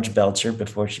was Marge Belcher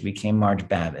before she became Marge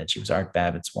Babbitt. She was Art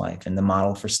Babbitt's wife and the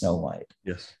model for Snow White.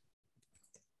 Yes.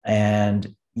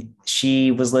 And she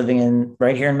was living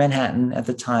right here in Manhattan at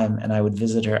the time. And I would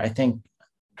visit her. I think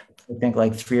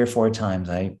like 3 or 4 times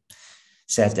I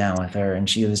sat down with her, and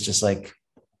she was just like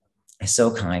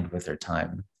so kind with her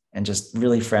time and just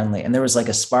really friendly. And there was like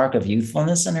a spark of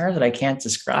youthfulness in her that I can't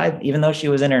describe, even though she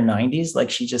was in her 90s. Like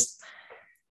she just,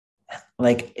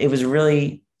 like, it was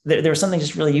really, there was something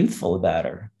just really youthful about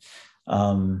her.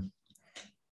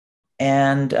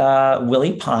 And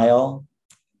Willie Pyle,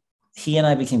 he and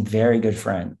I became very good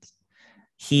friends.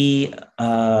 He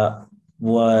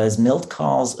was Milt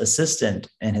Kahl's assistant,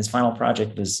 and his final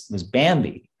project was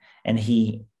Bambi. And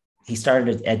he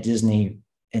started at Disney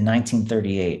in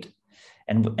 1938.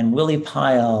 And Willie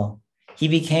Pyle, he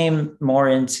became more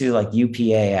into like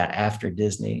UPA after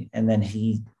Disney. And then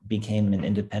he became an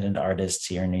independent artist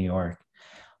here in New York.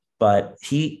 But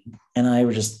he and I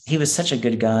were just, he was such a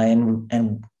good guy.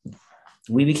 And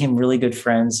we became really good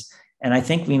friends. And I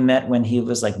think we met when he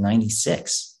was like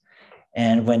 96.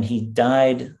 And when he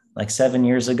died like 7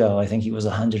 years ago, I think he was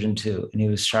 102, and he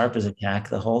was sharp as a tack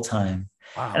the whole time.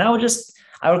 Wow. And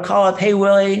I would call up, "Hey,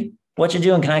 Willie, what you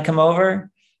doing? Can I come over?"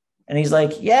 And he's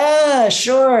like, "Yeah,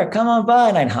 sure. Come on by."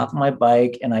 And I'd hop on my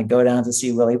bike and I'd go down to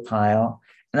see Willie Pyle,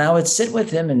 and I would sit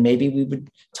with him, and maybe we would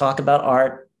talk about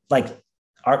art, like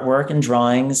artwork and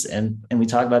drawings. And we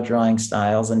talk about drawing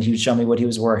styles, and he would show me what he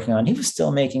was working on. He was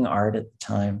still making art at the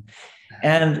time.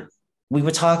 And we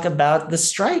would talk about the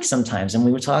strike sometimes, and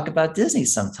we would talk about Disney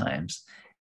sometimes.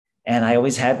 And I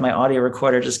always had my audio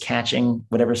recorder just catching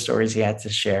whatever stories he had to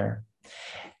share.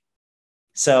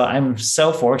 So I'm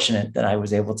so fortunate that I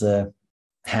was able to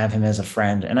have him as a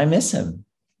friend, and I miss him.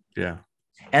 Yeah.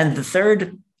 And the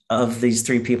third of these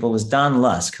 3 people was Don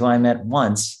Lusk, who I met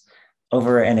once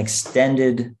over an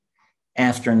extended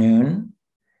afternoon.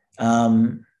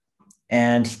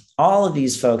 And all of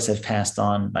these folks have passed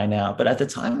on by now, but at the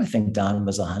time, I think Don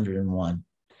was 101.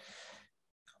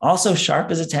 Also sharp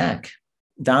as a tack.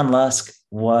 Don Lusk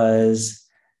was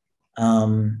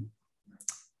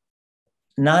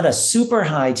not a super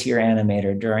high tier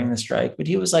animator during the strike, but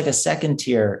he was like a 2nd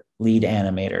tier lead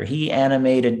animator. He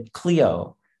animated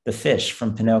Cleo the fish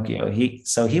from Pinocchio. He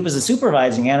was a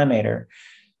supervising animator,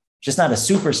 just not a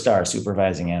superstar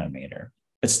supervising animator,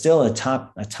 but still a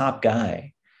top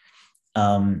guy.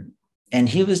 And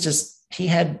he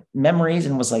had memories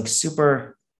and was like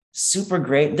super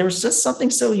great. There was just something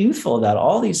so youthful about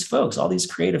all these folks, all these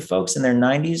creative folks in their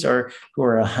 90s or who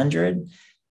are 100.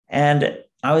 And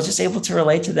I was just able to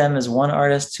relate to them as one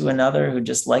artist to another who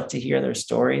just liked to hear their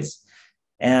stories.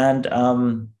 And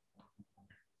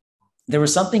there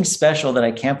was something special that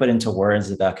I can't put into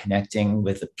words about connecting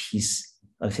with a piece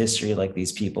of history like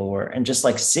these people were, and just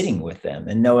like sitting with them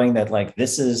and knowing that like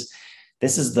this is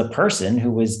the person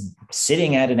who was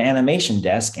sitting at an animation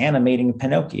desk animating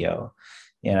Pinocchio,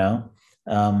 you know?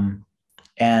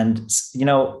 And, you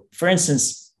know, for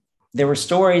instance, there were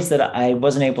stories that I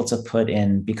wasn't able to put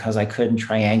in because I couldn't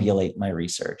triangulate my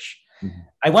research. Mm-hmm.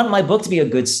 I want my book to be a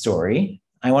good story.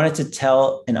 I wanted to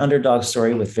tell an underdog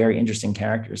story with very interesting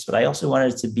characters, but I also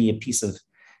wanted it to be a piece of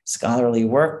scholarly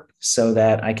work so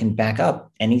that I can back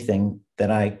up anything that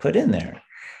I put in there.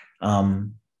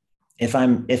 If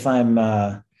I'm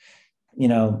you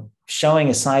know, showing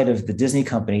a side of the Disney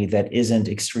company that isn't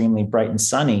extremely bright and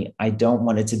sunny, I don't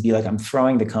want it to be like I'm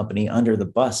throwing the company under the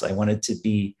bus. I want it to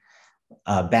be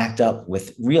backed up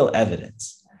with real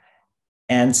evidence.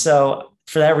 And so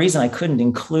for that reason, I couldn't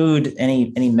include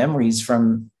any memories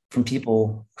from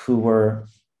people who were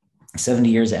 70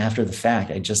 years after the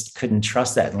fact. I just couldn't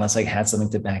trust that unless I had something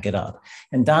to back it up.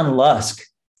 And Don Lusk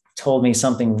told me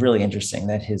something really interesting,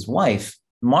 that his wife,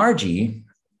 Margie,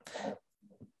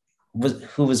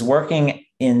 who was working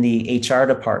in the HR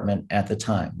department at the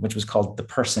time, which was called the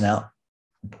personnel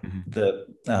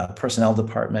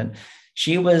department.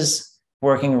 She was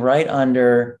working right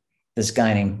under this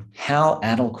guy named Hal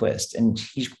Adelquist, and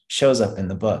he shows up in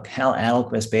the book. Hal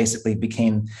Adelquist basically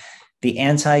became the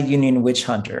anti-union witch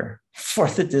hunter for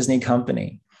the Disney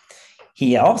company.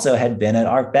 He also had been at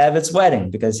Art Babbitt's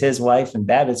wedding because his wife and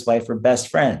Babbitt's wife were best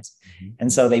friends. Mm-hmm.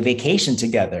 And so they vacationed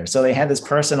together. So they had this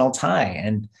personal tie.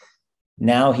 And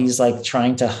now he's like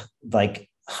trying to like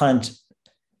hunt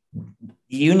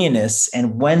unionists.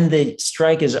 And when the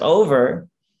strike is over,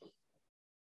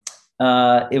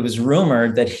 it was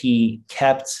rumored that he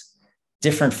kept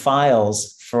different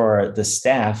files for the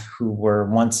staff who were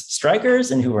once strikers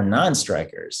and who were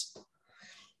non-strikers.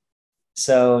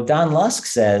 So Don Lusk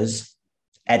says,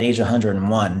 at age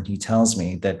 101, he tells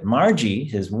me that Margie,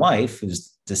 his wife,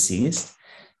 who's deceased,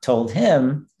 told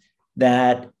him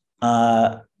that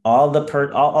all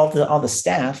the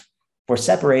staff were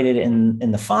separated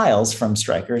in the files from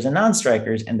strikers and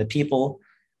non-strikers, and the people,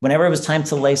 whenever it was time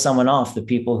to lay someone off, the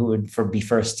people who would be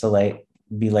first to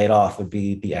be laid off would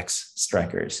be the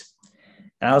ex-strikers.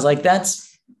 And I was like,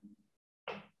 that's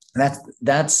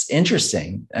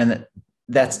interesting. And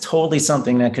that's totally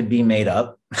something that could be made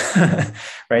up, right?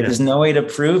 Yeah. There's no way to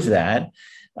prove that.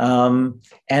 And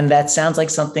that sounds like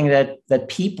something that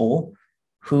people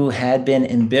who had been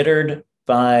embittered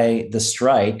by the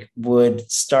strike would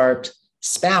start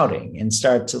spouting and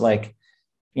start to like,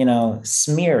 you know,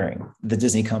 smearing the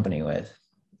Disney company with.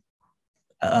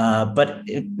 But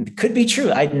it could be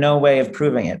true. I had no way of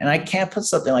proving it. And I can't put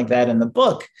something like that in the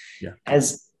book. Yeah.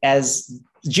 As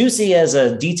juicy as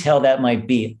a detail that might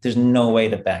be, there's no way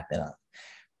to back that up.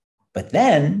 But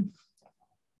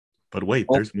wait,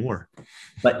 there's more.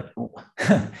 But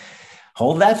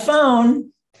hold that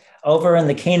phone. Over in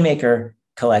the Canemaker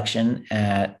collection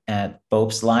at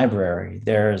Bope's library,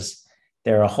 there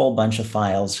are a whole bunch of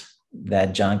files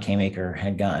that John Canemaker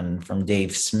had gotten from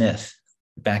Dave Smith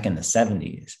back in the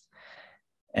 70s.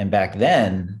 And back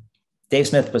then, Dave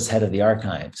Smith was head of the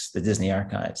archives, the Disney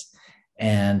archives.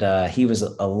 And he was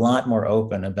a lot more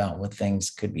open about what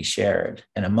things could be shared.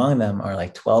 And among them are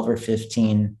like 12 or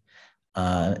 15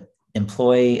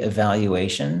 employee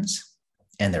evaluations.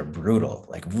 And they're brutal,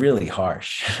 like really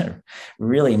harsh,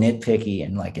 really nitpicky,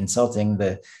 and like insulting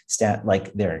the staff,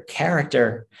 like their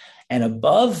character. And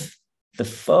above the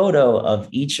photo of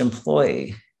each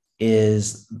employee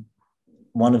is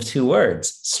one of two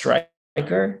words: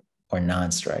 striker or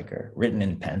non-striker, written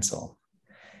in pencil.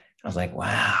 I was like,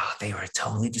 wow, they were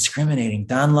totally discriminating.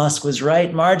 Don Lusk was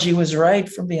right. Margie was right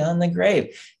from beyond the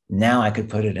grave. Now I could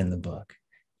put it in the book.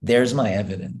 There's my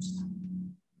evidence.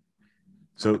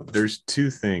 So there's two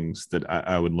things that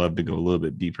I would love to go a little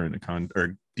bit deeper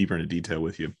into deeper into detail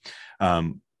with you.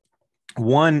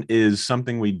 One is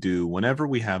something we do whenever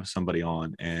we have somebody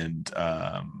on, and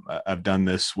I've done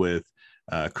this with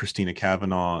Christina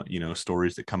Cavanaugh, you know,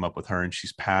 stories that come up with her and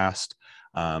she's passed.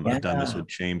 Yeah. I've done this with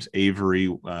James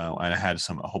Avery. I had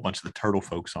a whole bunch of the Turtle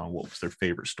folks on what was their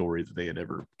favorite story that they had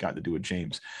ever got to do with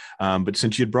James. But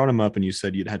since you had brought him up and you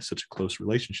said you'd had such a close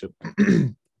relationship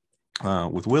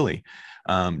with Willie,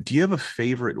 do you have a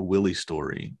favorite Willie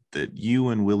story that you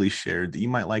and Willie shared that you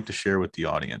might like to share with the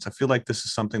audience? I feel like this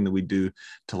is something that we do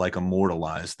to like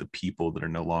immortalize the people that are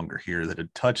no longer here that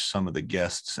had touched some of the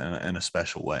guests in a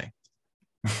special way.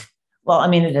 Well, I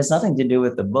mean, it has nothing to do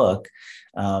with the book.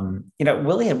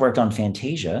 Willie had worked on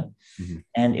Fantasia, mm-hmm.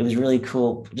 and it was really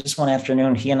cool. Just one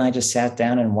afternoon, he and I just sat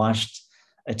down and watched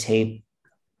a tape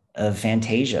of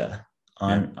Fantasia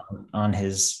on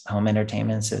his home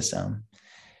entertainment system.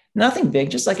 Nothing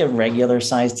big, just like a regular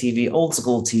size TV, old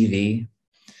school TV.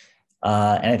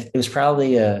 And it was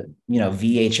probably a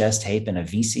VHS tape and a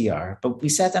VCR, but we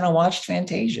sat down and watched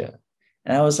Fantasia.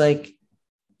 And I was like,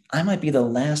 I might be the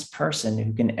last person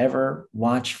who can ever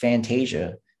watch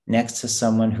Fantasia next to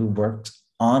someone who worked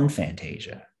on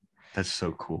Fantasia. That's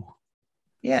so cool.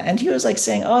 Yeah. And he was like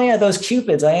saying, oh yeah, those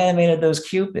Cupids, I animated those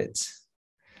Cupids.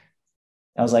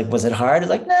 I was like, was it hard? He's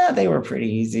like, nah, they were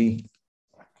pretty easy.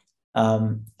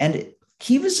 And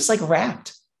he was just like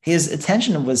rapt. His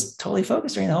attention was totally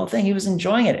focused during the whole thing. He was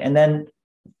enjoying it. And then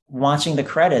watching the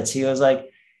credits, he was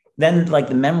like, then like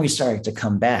the memory started to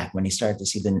come back when he started to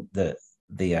see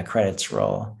the credits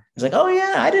roll. He's like, oh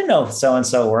yeah, I didn't know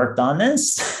so-and-so worked on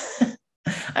this.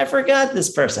 I forgot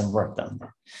this person worked on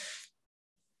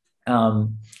that.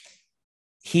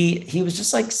 He was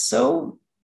just like, so,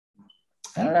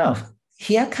 I don't know.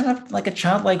 He had kind of like a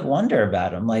childlike wonder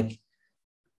about him. Like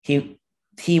he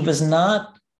was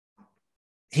not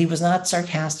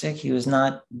sarcastic. He was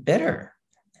not bitter,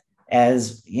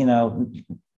 as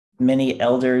many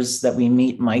elders that we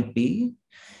meet might be.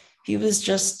 He was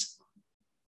just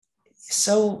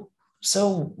so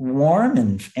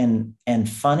warm and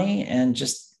funny and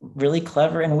just really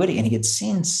clever and witty. And he had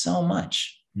seen so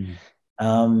much. Mm.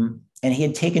 And he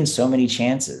had taken so many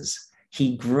chances.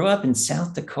 He grew up in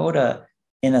South Dakota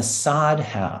in a sod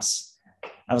house.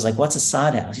 I was like, what's a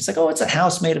sod house? He's like, oh, it's a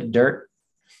house made of dirt.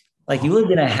 Like, you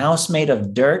lived in a house made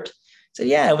of dirt? I said,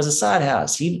 yeah, it was a sod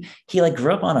house. He like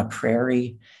grew up on a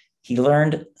prairie. He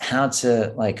learned how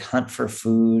to like hunt for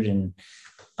food and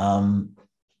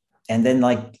then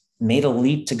like made a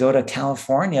leap to go to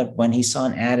California when he saw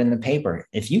an ad in the paper.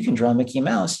 If you can draw Mickey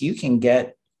Mouse, you can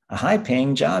get a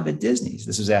high-paying job at Disney's.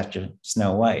 This was after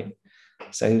Snow White.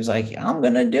 So he was like, I'm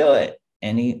going to do it.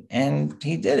 And he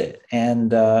did it.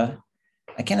 And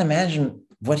I can't imagine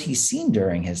what he's seen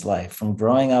during his life, from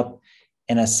growing up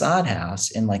in a sod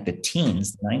house in like the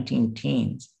teens, 19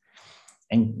 teens,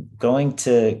 and going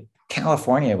to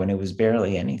California when it was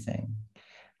barely anything.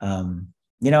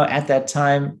 At that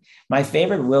time, my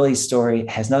favorite Willie story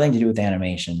has nothing to do with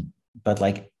animation, but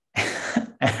like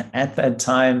at that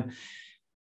time,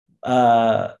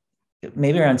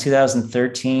 maybe around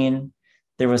 2013,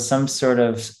 there was some sort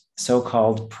of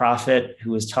so-called prophet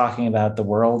who was talking about the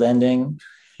world ending.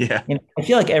 Yeah. I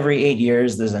feel like every 8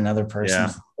 years there's another person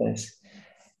like this.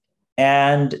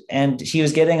 And he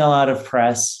was getting a lot of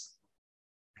press.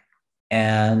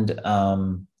 And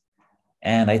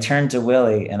I turned to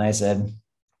Willie and I said,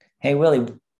 hey, Willie,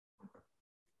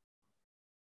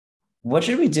 what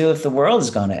should we do if the world is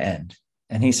going to end?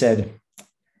 And he said,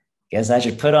 guess I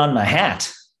should put on my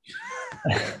hat.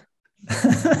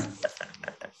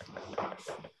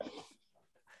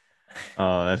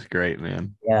 Oh, that's great,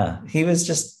 man. Yeah, he was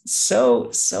just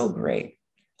so great.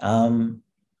 And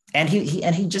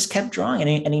he just kept drawing,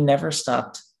 and he never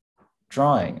stopped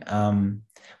drawing.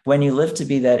 When you live to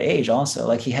be that age, also,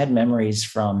 like, he had memories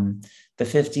from the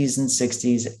 50s and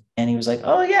 60s, and he was like,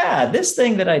 oh yeah, this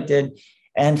thing that I did.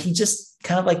 And he just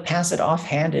kind of like passed it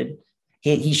offhanded.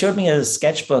 He showed me a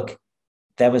sketchbook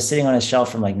that was sitting on a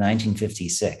shelf from like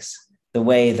 1956, the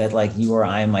way that like you or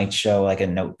I might show like a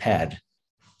notepad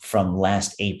from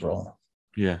last April.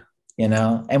 Yeah.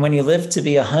 And when you live to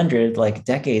be 100, like,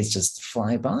 decades just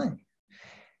fly by.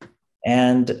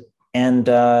 And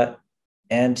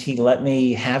he let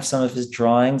me have some of his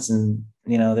drawings, and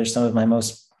there's some of my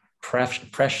most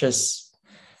precious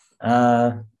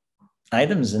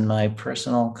items in my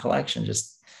personal collection,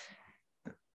 just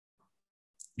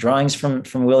drawings from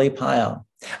Willie Pyle.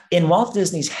 In Walt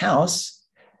Disney's house,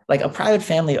 like, a private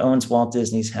family owns Walt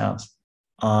Disney's house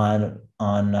on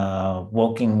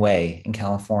Woking Way in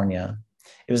California.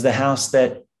 It was the house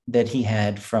that he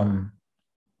had from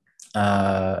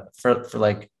for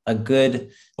like a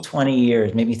good 20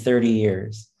 years, maybe 30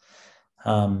 years.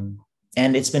 And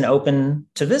it's been open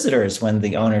to visitors when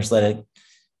the owners let it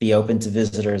be open to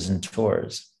visitors and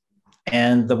tours.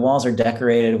 And the walls are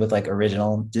decorated with like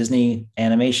original Disney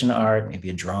animation art, maybe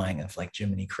a drawing of like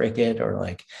Jiminy Cricket or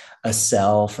like a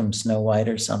cell from Snow White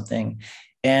or something.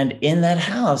 And in that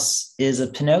house is a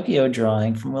Pinocchio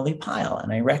drawing from Willie Pyle.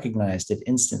 And I recognized it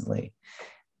instantly.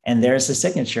 And there's his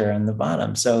signature on the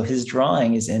bottom. So his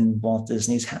drawing is in Walt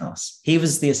Disney's house. He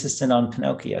was the assistant on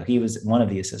Pinocchio. He was one of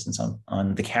the assistants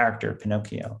on the character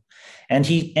Pinocchio. And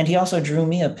he also drew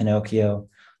me a Pinocchio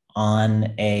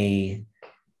on a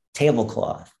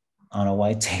tablecloth, on a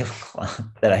white tablecloth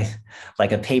that I,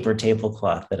 like a paper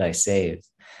tablecloth that I saved.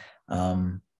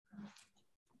 Um,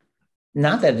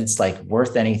 Not that it's like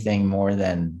worth anything more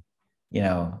than, you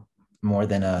know, more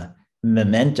than a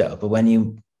memento, but when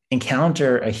you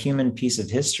encounter a human piece of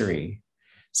history,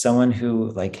 someone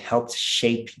who like helped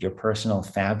shape your personal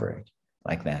fabric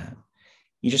like that,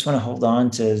 you just want to hold on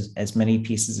to as many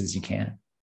pieces as you can.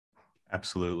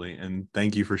 Absolutely. And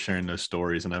thank you for sharing those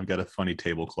stories. And I've got a funny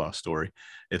tablecloth story.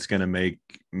 It's going to make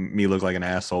me look like an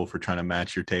asshole for trying to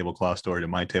match your tablecloth story to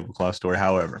my tablecloth story.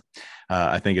 However,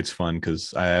 I think it's fun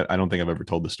because I don't think I've ever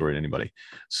told the story to anybody.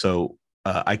 So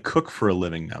I cook for a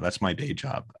living now. That's my day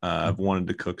job. I've wanted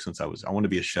to cook I wanted to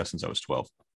be a chef since I was 12.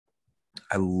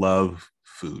 I love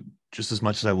food just as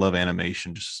much as I love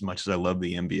animation, just as much as I love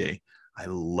the NBA. I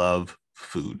love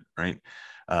food, right?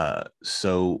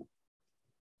 So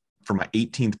for my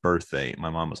 18th birthday,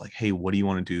 my mom was like, "Hey, what do you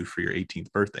want to do for your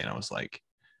 18th birthday?" And I was like,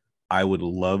 "I would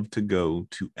love to go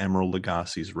to Emeril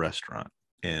Lagasse's restaurant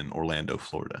in Orlando,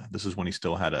 Florida." This is when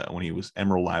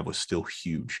Emeril Live was still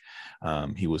huge.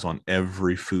 He was on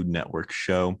every Food Network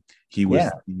show. He was Yeah.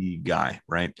 the guy,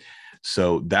 right?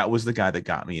 So that was the guy that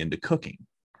got me into cooking,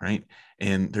 right?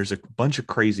 And there's a bunch of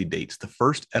crazy dates. The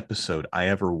first episode I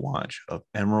ever watched of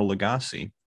Emeril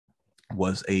Lagasse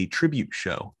was a tribute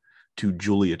show to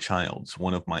Julia Childs,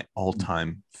 one of my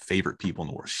all-time favorite people in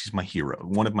the world. She's my hero,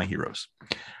 one of my heroes.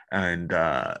 And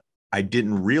I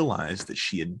didn't realize that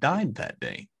she had died that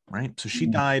day, right? So she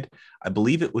died, I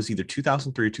believe it was either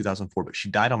 2003 or 2004, but she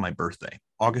died on my birthday,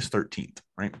 August 13th,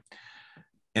 right?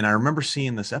 And I remember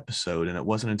seeing this episode, and it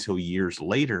wasn't until years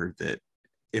later that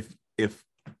if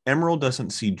Emeril doesn't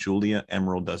see Julia,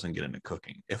 Emeril doesn't get into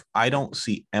cooking. If I don't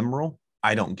see Emeril,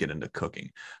 I don't get into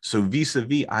cooking. So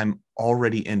vis-a-vis, I'm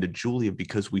already into Julia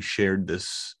because we shared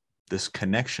this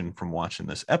connection from watching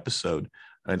this episode.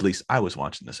 At least I was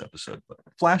watching this episode. But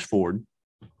flash forward,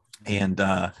 and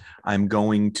I'm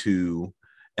going to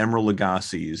Emeril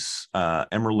Lagasse's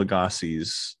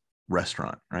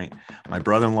restaurant, right? My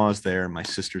brother-in-law is there, my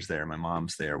sister's there, my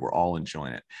mom's there. We're all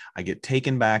enjoying it. I get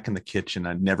taken back in the kitchen.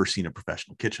 I'd never seen a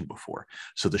professional kitchen before.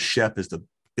 So the chef is the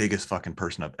biggest fucking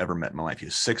person I've ever met in my life. He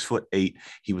was 6'8".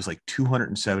 He was like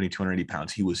 270, 280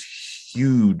 pounds. He was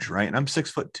huge, right? And I'm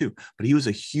 6'2", but he was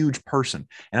a huge person.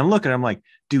 And I'm looking, I'm like,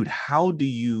 dude, how do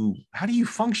you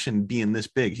function being this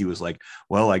big? He was like,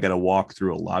 well, I got to walk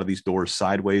through a lot of these doors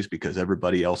sideways because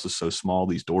everybody else is so small.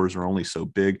 These doors are only so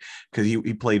big, because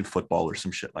he played football or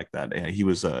some shit like that. And he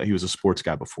was a sports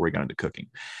guy before he got into cooking.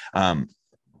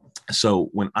 So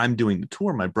when I'm doing the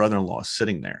tour, my brother-in-law is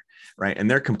sitting there, right? And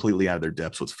they're completely out of their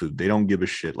depths with food. They don't give a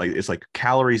shit. Like, it's like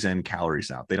calories in, calories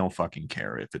out. They don't fucking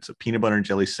care if it's a peanut butter and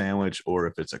jelly sandwich or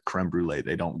if it's a creme brulee.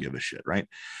 They don't give a shit, right?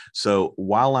 So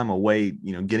while I'm away,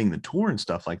 getting the tour and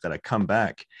stuff like that, I come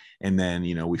back, and then,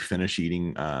 we finish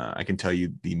eating. I can tell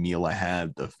you the meal I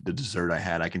had, the dessert I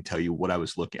had. I can tell you what I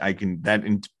was looking.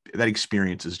 That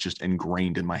experience is just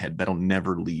ingrained in my head. That'll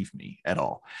never leave me at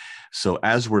all. So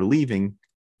as we're leaving,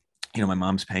 my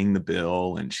mom's paying the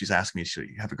bill and she's asking me, should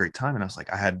you have a great time? And I was like,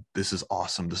 this is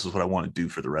awesome. This is what I want to do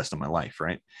for the rest of my life.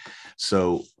 Right.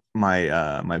 So my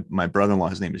brother-in-law,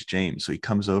 his name is James. So he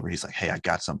comes over, he's like, hey, I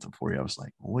got something for you. I was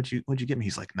like, well, what'd you get me?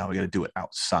 He's like, no, we got to do it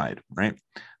outside. Right.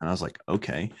 And I was like,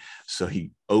 okay. So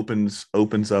he opens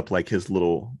up like his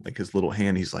little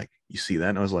hand. He's like, you see that?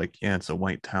 And I was like, yeah, it's a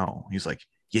white towel. He's like,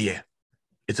 yeah,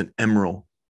 it's an Emeril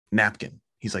napkin.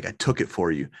 He's like, I took it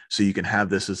for you so you can have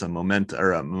this as a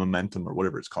momentum or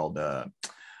whatever it's called. I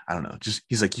don't know. Just,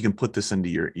 he's like, you can put this into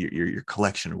your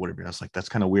collection or whatever. And I was like, that's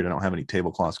kind of weird. I don't have any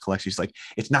tablecloths collection. He's like,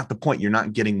 it's not the point. You're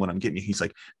not getting what I'm getting you. He's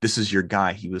like, this is your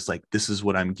guy. He was like, this is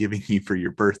what I'm giving you for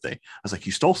your birthday. I was like,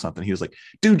 you stole something. He was like,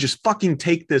 dude, just fucking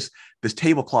take this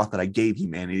tablecloth that I gave you,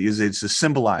 man. It's to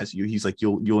symbolize you. He's like,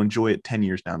 you'll enjoy it 10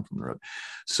 years down from the road.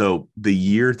 So the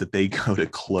year that they go to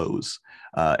close,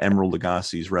 Emeril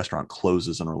Lagasse's restaurant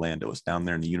closes in Orlando. It's down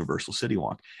there in the Universal City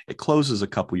Walk. It closes a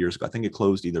couple years ago. I think it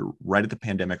closed either right at the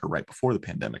pandemic or right before the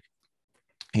pandemic.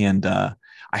 And I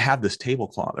have this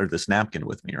tablecloth or this napkin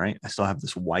with me, right? I still have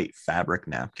this white fabric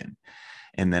napkin.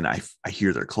 And then I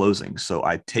hear they're closing. So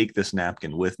I take this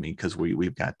napkin with me because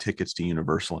we've got tickets to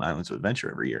Universal and Islands of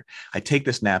Adventure every year. I take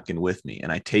this napkin with me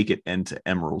and I take it into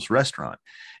Emerald's restaurant.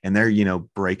 And they're,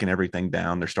 breaking everything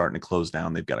down. They're starting to close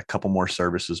down. They've got a couple more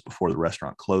services before the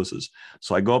restaurant closes.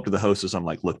 So I go up to the hostess. I'm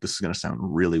like, look, this is going to sound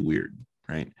really weird,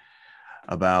 right?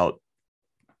 About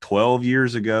 12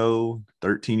 years ago,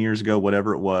 13 years ago,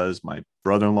 whatever it was, my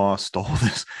brother-in-law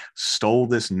stole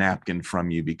this napkin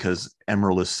from you because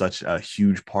Emerald is such a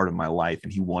huge part of my life.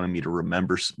 And he wanted me to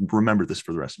remember this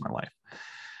for the rest of my life.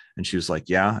 And she was like,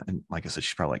 yeah. And like I said,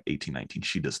 she's probably like 18, 19.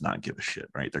 She does not give a shit,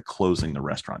 right? They're closing the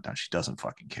restaurant down. She doesn't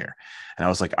fucking care. And I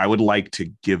was like, I would like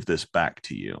to give this back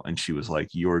to you. And she was like,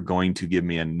 you're going to give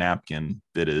me a napkin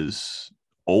that is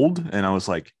old? And I was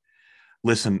like,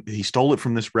 listen, he stole it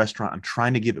from this restaurant. I'm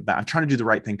trying to give it back. I'm trying to do the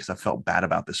right thing because I felt bad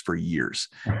about this for years.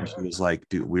 And she was like,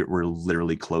 dude, we're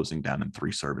literally closing down in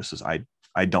 3 services.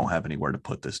 I don't have anywhere to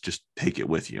put this. Just take it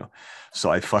with you. So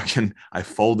I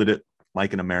folded it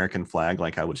like an American flag,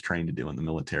 like I was trained to do in the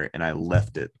military. And I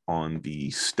left it on the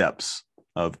steps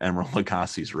of Emerald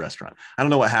Lagasse's restaurant. I don't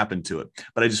know what happened to it,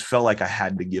 but I just felt like I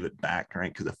had to give it back, right?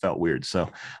 Because it felt weird. So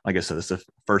like I said, it's the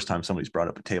first time somebody's brought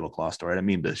up a tablecloth story. I didn't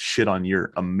mean to shit on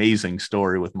your amazing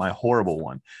story with my horrible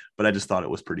one, but I just thought it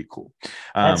was pretty cool.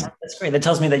 That's great. That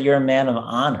tells me that you're a man of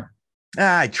honor.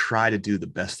 I try to do the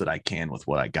best that I can with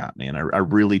what I got, man. I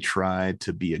really try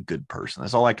to be a good person.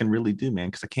 That's all I can really do, man,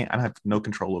 because I have no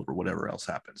control over whatever else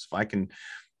happens. If I can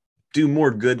do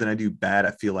more good than I do bad,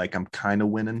 I feel like I'm kind of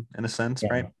winning in a sense,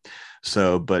 right?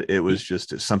 So, but it was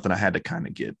just something I had to kind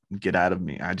of get out of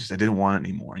me. I didn't want it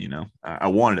anymore, I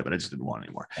wanted it, but I just didn't want it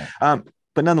anymore.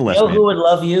 But nonetheless, who would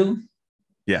love you?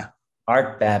 Yeah.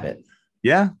 Art Babbitt.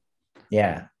 Yeah.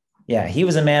 Yeah. Yeah. He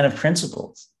was a man of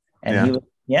principles, and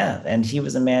he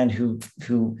was a man who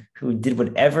did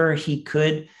whatever he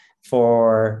could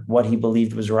for what he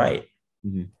believed was right.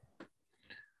 Mm-hmm.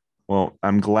 Well,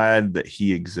 I'm glad that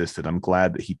he existed. I'm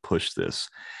glad that he pushed this.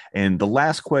 And the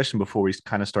last question before we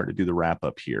kind of start to do the wrap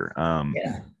up here.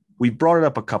 We brought it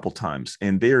up a couple times,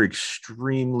 and they're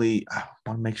extremely, I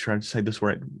want to make sure I say this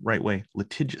right way,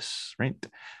 litigious, right?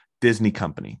 Disney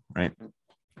company, right?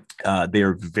 They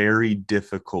are very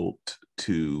difficult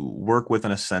to work with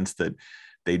in a sense that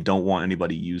they don't want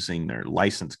anybody using their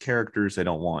licensed characters. They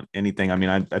don't want anything. I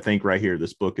mean, I think right here,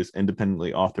 this book is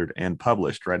independently authored and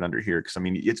published right under here. Because I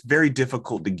mean, it's very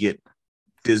difficult to get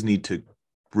Disney to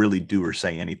really do or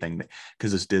say anything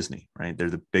because it's Disney, right?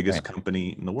 They're the biggest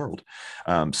company in the world.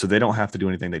 So they don't have to do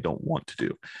anything they don't want to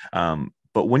do.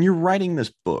 But when you're writing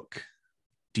this book,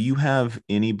 do you have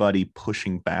anybody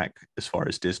pushing back as far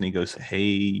as Disney goes? Hey,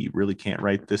 you really can't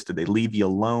write this. Did they leave you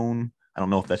alone? I don't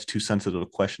know if that's too sensitive a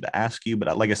question to ask you,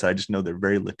 but like I said, I just know they're a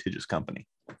very litigious company.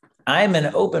 I'm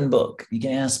an open book. You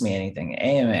can ask me anything.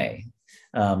 AMA.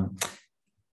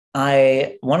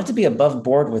 I wanted to be above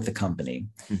board with the company.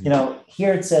 Mm-hmm.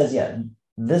 Here it says,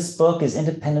 this book is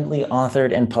independently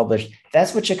authored and published.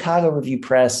 That's what Chicago Review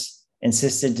Press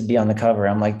insisted to be on the cover.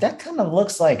 I'm like, that kind of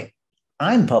looks like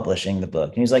I'm publishing the book.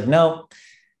 And he's like, no,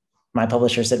 my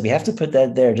publisher said we have to put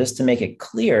that there just to make it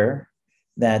clear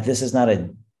that this is not a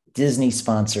Disney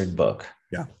sponsored book.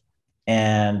 Yeah.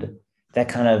 And that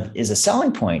kind of is a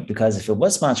selling point, because if it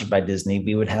was sponsored by Disney,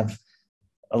 we would have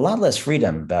a lot less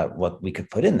freedom about what we could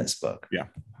put in this book. Yeah.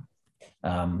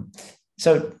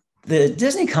 So the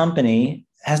Disney company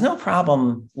has no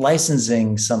problem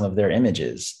licensing some of their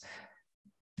images.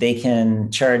 They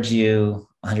can charge you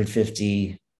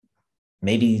 $150,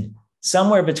 maybe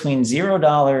somewhere between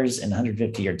 $0 and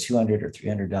 $150 or $200 or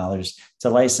 $300 to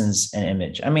license an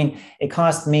image. I mean, it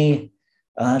cost me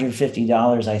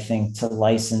 $150, I think, to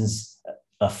license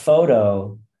a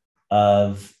photo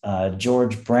of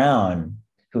George Brown,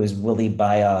 who is Willie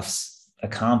Byoff's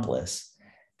accomplice.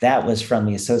 That was from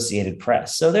the Associated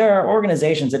Press. So there are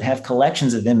organizations that have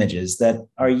collections of images that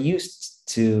are used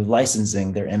to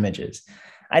licensing their images.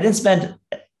 I didn't spend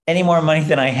any more money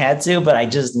than I had to, but I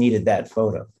just needed that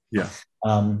photo. Yeah.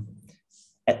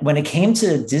 When it came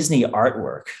to Disney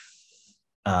artwork,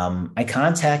 I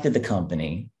contacted the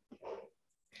company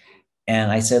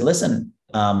and I said, listen,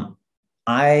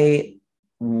 I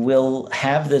will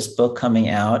have this book coming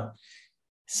out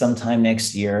sometime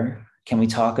next year. Can we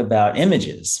talk about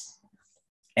images?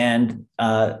 And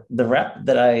the rep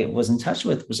that I was in touch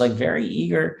with was like very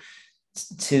eager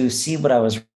to see what I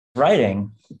was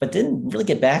writing, but didn't really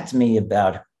get back to me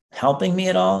about helping me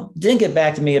at all. Didn't get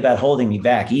back to me about holding me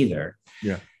back either.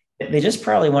 Yeah. They just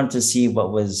probably wanted to see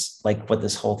what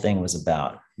this whole thing was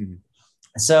about. Mm-hmm.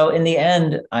 So in the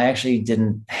end, I actually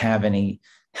didn't have any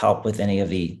help with any of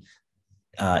the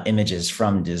images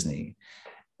from Disney.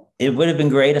 it would have been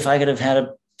great if I could have had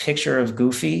a picture of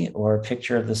Goofy or a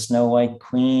picture of the Snow White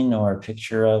Queen or a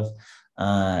picture of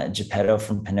Geppetto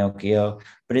from Pinocchio.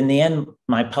 But in the end,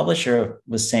 my publisher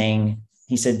was saying,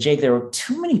 he said, Jake, there were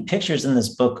too many pictures in this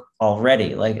book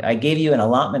already. Like I gave you an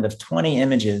allotment of 20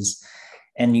 images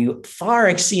and you far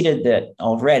exceeded that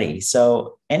already.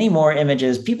 So any more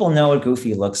images, people know what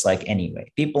Goofy looks like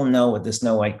anyway. People know what the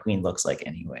Snow White Queen looks like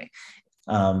anyway.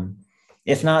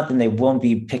 If not, then they won't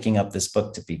be picking up this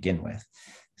book to begin with.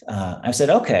 I said,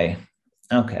 okay.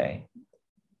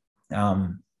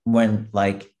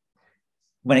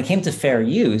 When it came to fair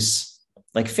use,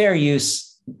 like fair use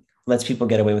lets people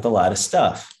get away with a lot of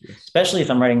stuff, especially if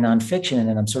I'm writing nonfiction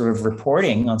and I'm sort of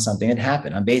reporting on something that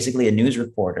happened. I'm basically a news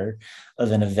reporter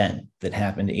of an event that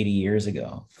happened 80 years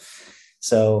ago.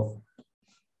 So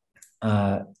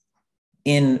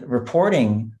in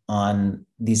reporting on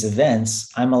these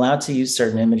events, I'm allowed to use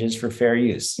certain images for fair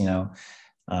use.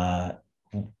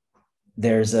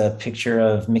 There's a picture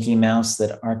of Mickey Mouse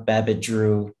that Art Babbitt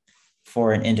drew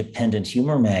for an independent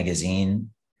humor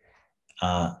magazine,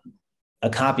 a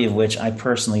copy of which I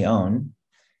personally own.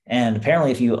 And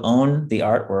apparently if you own the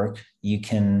artwork, you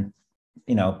can,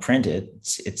 print it.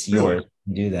 It's yours.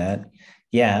 You do that.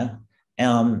 Yeah.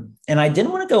 And I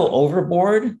didn't want to go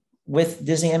overboard with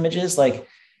Disney images. Like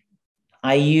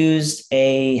I used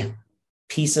a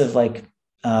piece of what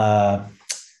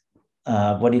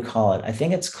do you call it? I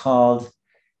think it's called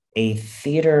a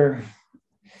theater.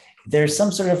 There's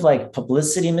some sort of like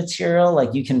publicity material.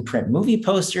 Like you can print movie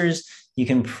posters, you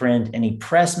can print any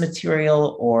press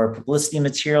material or publicity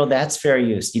material. That's fair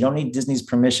use. You don't need Disney's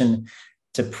permission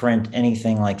to print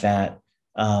anything like that.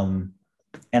 And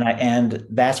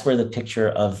that's where the picture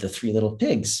of the Three Little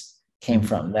Pigs came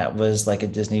from. That was like a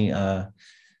Disney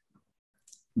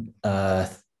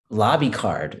lobby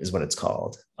card is what it's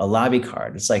called. A lobby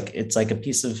card. It's like a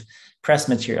piece of press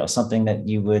material, something that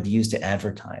you would use to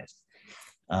advertise.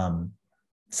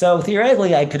 So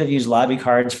theoretically, I could have used lobby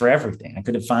cards for everything. I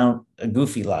could have found a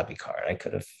Goofy lobby card. I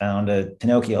could have found a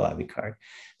Pinocchio lobby card,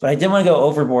 but I didn't want to go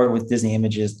overboard with Disney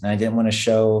images. And I didn't want to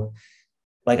show,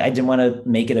 I didn't want to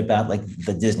make it about like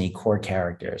the Disney core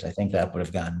characters. I think that would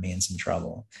have gotten me in some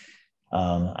trouble.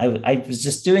 I was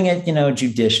just doing it,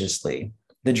 judiciously.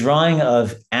 The drawing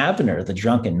of Abner, the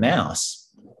drunken mouse,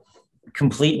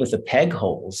 complete with the peg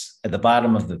holes at the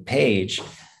bottom of the page.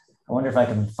 I wonder if I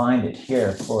can find it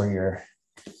here for your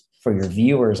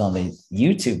viewers on the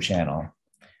YouTube channel.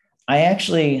 I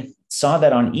actually saw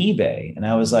that on eBay and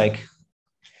I was like,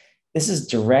 this is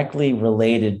directly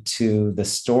related to the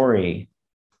story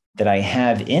that I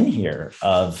have in here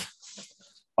of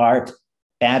Art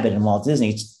Babbitt and Walt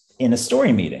Disney in a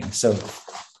story meeting. So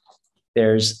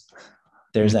there's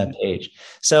that page.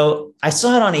 So I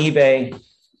saw it on eBay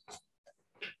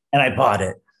and I bought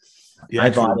it.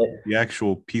 The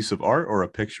actual piece of art or a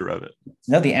picture of it?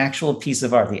 No, the actual piece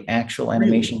of art, the actual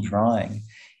animation drawing.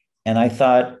 And I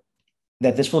thought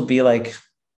that this will be like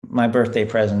my birthday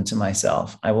present to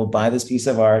myself. I will buy this piece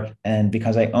of art, and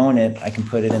because I own it, I can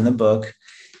put it in the book,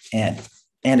 and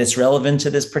it's relevant to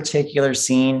this particular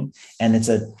scene. And it's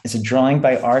a drawing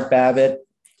by Art Babbitt,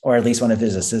 or at least one of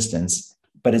his assistants,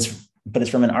 but it's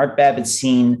from an Art Babbitt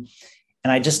scene.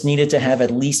 And I just needed to have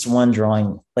at least one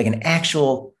drawing, like an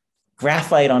actual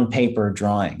graphite on paper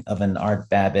drawing of an Art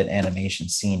Babbitt animation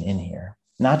scene in here,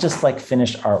 not just like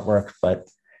finished artwork, but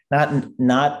not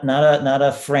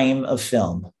a frame of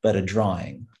film, but a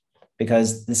drawing,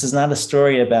 because this is not a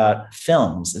story about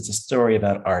films. It's a story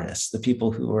about artists, the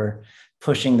people who were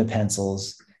pushing the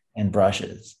pencils and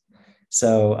brushes.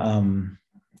 So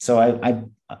I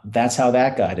that's how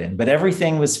that got in, but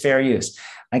everything was fair use.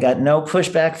 I got no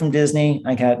pushback from Disney.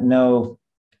 I got no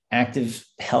active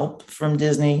help from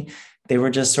Disney. They were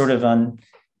just sort of on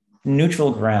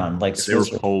neutral ground, like they were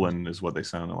Poland is what they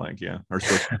sounded like. Yeah. Or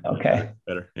okay.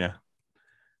 Better. Yeah.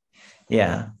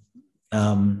 Yeah.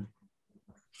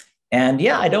 And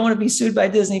yeah, I don't want to be sued by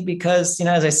Disney because,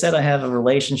 as I said, I have a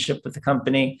relationship with the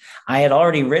company. I had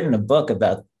already written a book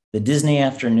about the Disney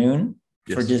afternoon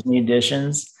for Disney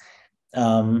Editions.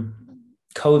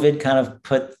 COVID kind of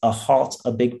put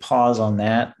a big pause on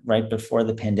that right before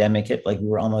the pandemic hit. Like we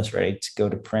were almost ready to go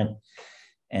to print.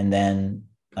 And then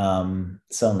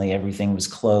suddenly everything was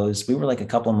closed. We were like a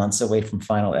couple of months away from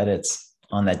final edits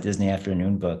on that Disney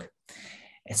afternoon book.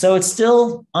 And so it's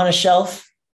still on a shelf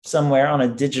somewhere, on a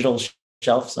digital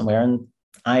shelf somewhere. And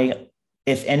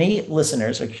if any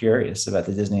listeners are curious about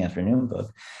the Disney afternoon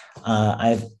book,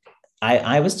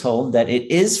 I was told that it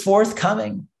is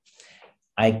forthcoming.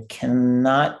 I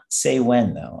cannot say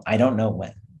when, though. I don't know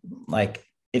when. Like,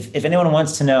 if anyone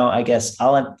wants to know, I guess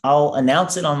I'll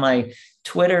announce it on my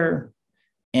Twitter,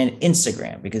 and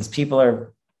Instagram, because people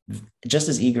are just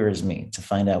as eager as me to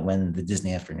find out when the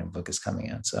Disney Afternoon book is coming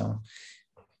out. So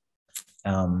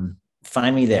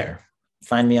find me there.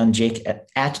 Find me on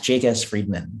at Jake S.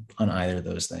 Friedman on either of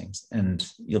those things, and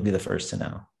you'll be the first to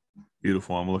know.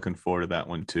 Beautiful. I'm looking forward to that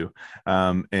one too.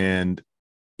 And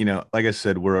like I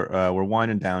said, we're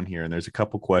winding down here, and there's a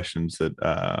couple questions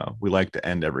that we like to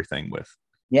end everything with.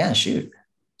 Yeah, shoot.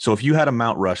 So if you had a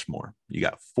Mount Rushmore, you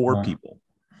got four people,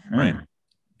 right?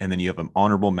 And then you have an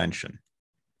honorable mention.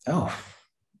 Oh.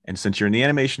 And since you're in the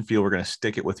animation field, we're going to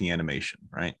stick it with the animation,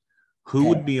 right? Who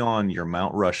would be on your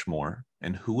Mount Rushmore,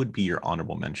 and who would be your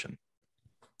honorable mention?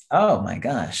 Oh my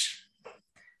gosh.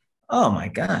 Oh my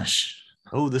gosh.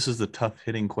 Oh, this is the tough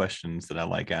hitting questions that I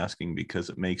like asking, because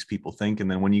it makes people think.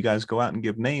 And then when you guys go out and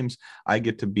give names, I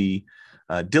get to be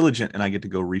diligent, and I get to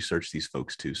go research these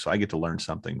folks too. So I get to learn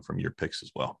something from your picks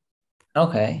as well.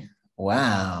 Okay.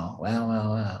 Wow.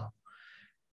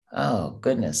 Oh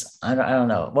goodness. I don't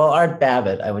know. Well, Art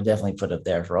Babbitt, I would definitely put up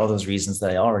there for all those reasons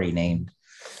that I already named.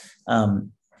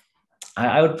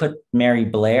 I would put Mary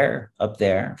Blair up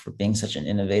there for being such an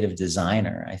innovative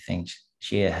designer. I think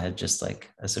she had just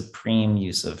like a supreme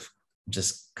use of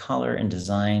just color and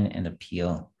design and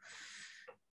appeal.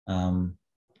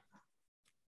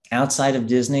 Outside of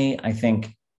Disney, I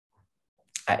think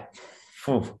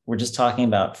we're just talking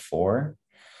about four.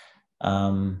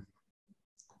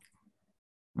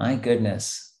 My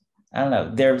goodness. I don't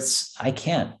know.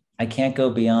 I can't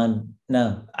go beyond.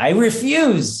 No, I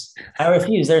refuse.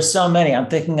 There's so many. I'm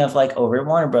thinking of like over at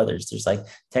Warner Brothers. There's like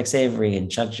Tex Avery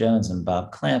and Chuck Jones and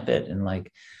Bob Clampett, and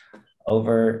like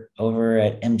over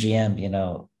at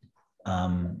MGM,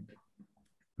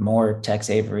 more Tex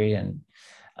Avery and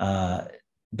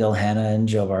Bill Hanna and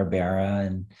Joe Barbera,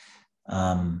 and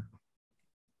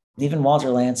even Walter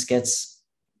Lantz gets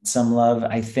some love.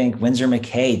 I think Winsor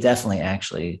McKay definitely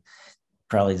actually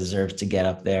probably deserves to get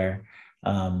up there.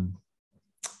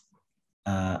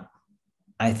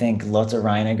 I think Lotte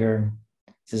Reiniger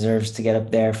deserves to get up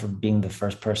there for being the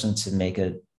first person to make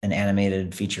an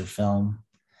animated feature film.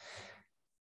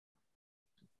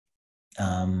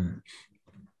 I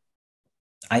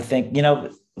think,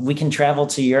 we can travel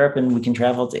to Europe and we can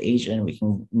travel to Asia, and we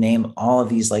can name all of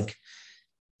these like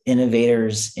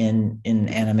innovators in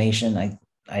animation. I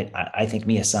think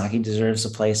Miyazaki deserves a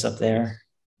place up there.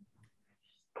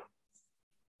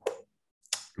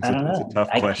 It's a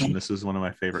tough question. This is one of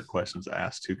my favorite questions to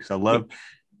ask too, because I love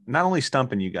not only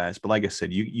stumping you guys, but like I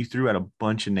said, you threw out a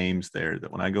bunch of names there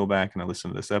that when I go back and I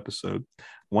listen to this episode,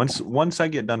 once I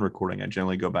get done recording, I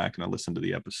generally go back and I listen to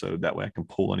the episode. That way I can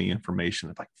pull any information.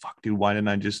 It's like, fuck, dude, why didn't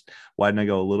I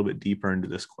go a little bit deeper into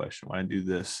this question? Why didn't I do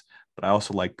this? But I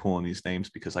also like pulling these names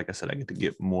because, like I said, I get to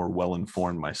get more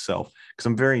well-informed myself, because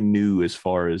I'm very new as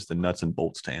far as the nuts and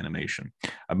bolts to animation.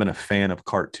 I've been a fan of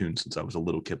cartoons since I was a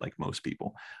little kid, like most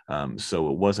people. So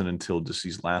it wasn't until just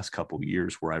these last couple of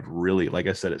years where I've really, like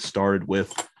I said, it started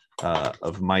with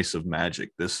of Mice of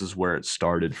Magic. This is where it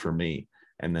started for me.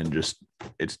 And then just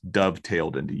it's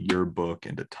dovetailed into your book,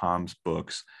 into Tom's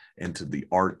books, into the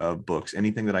art of books,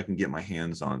 anything that I can get my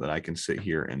hands on that I can sit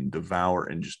here and devour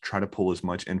and just try to pull as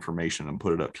much information and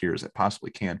put it up here as I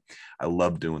possibly can. I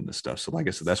love doing this stuff. So like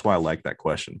I said, that's why I like that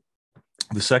question.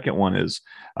 The second one is,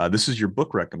 this is your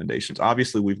book recommendations.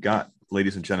 Obviously, we've got,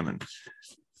 ladies and gentlemen,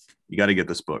 you got to get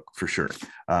this book for sure.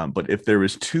 But if there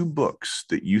is two books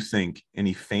that you think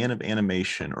any fan of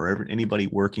animation or anybody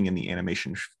working in the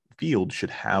animation field should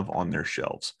have on their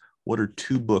shelves, what are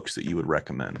two books that you would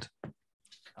recommend?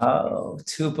 Oh,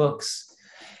 two books.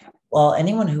 Well,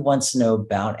 anyone who wants to know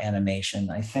about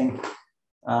animation, I think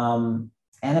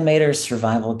Animator's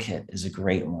Survival Kit is a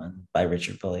great one by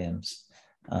Richard Williams.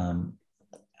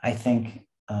 I think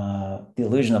The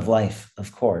Illusion of Life,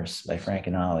 of course, by Frank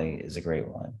and Ollie is a great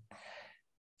one.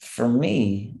 For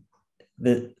me,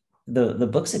 the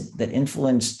books that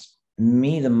influenced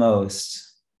me the most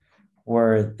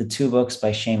were the two books by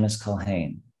Seamus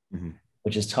Culhane,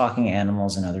 which is Talking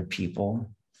Animals and Other People,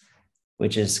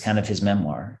 which is kind of his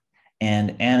memoir,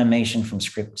 and Animation from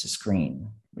Script to Screen,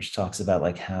 which talks about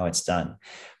like how it's done.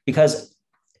 Because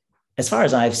as far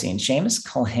as I've seen, Seamus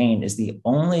Culhane is the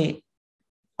only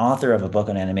author of a book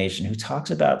on animation who talks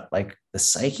about like the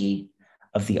psyche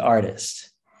of the artist.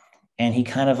 And he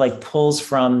kind of like pulls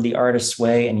from The Artist's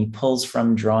Way, and he pulls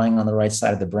from Drawing on the Right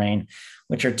Side of the Brain,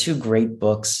 which are two great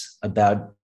books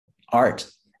about art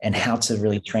and how to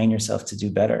really train yourself to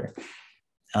do better.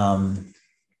 And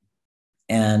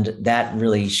that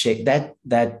really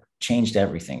that changed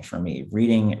everything for me,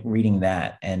 reading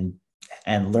that and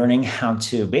learning how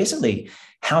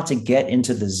how to get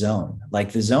into the zone.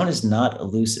 Like the zone is not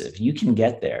elusive. You can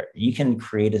get there. You can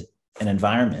create an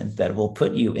environment that will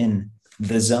put you in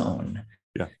the zone.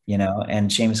 Yeah. And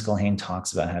Seamus Culhane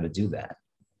talks about how to do that.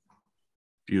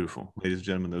 Beautiful. Ladies and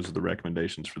gentlemen, those are the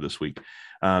recommendations for this week.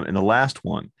 And the last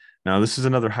one. Now, this is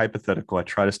another hypothetical. I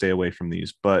try to stay away from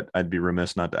these, but I'd be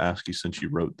remiss not to ask you, since you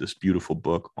wrote this beautiful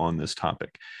book on this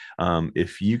topic.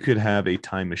 If you could have a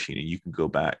time machine and you could go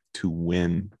back to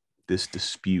when this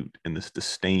dispute and this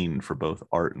disdain for both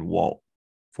Art and Walt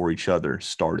for each other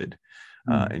started,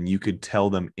 and you could tell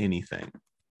them anything,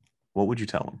 what would you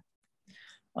tell them?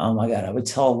 Oh my God, I would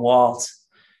tell Walt,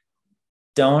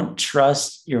 don't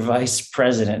trust your vice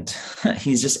president.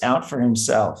 He's just out for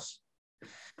himself.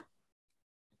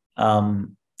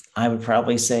 I would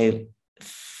probably say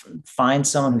find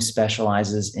someone who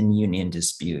specializes in union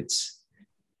disputes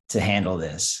to handle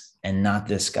this, and not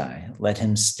this guy. Let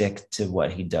him stick to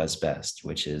what he does best,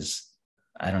 which is,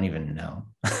 I don't even know,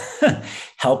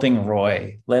 helping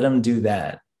Roy. Let him do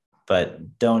that,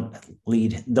 but don't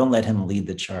let him lead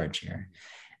the charge here.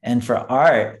 And for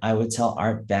Art, I would tell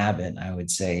Art Babbitt, I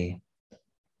would say,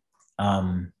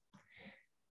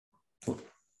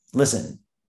 listen,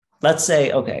 let's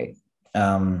say, okay,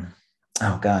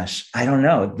 oh gosh, I don't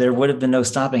know. There would have been no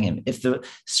stopping him. If the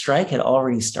strike had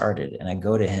already started and I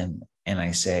go to him and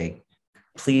I say,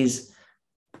 please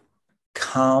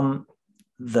calm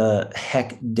the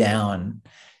heck down.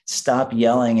 Stop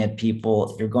yelling at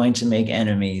people. You're going to make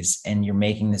enemies and you're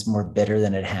making this more bitter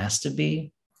than it has to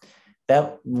be.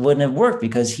 That wouldn't have worked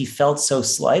because he felt so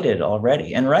slighted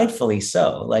already, and rightfully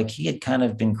so. Like he had kind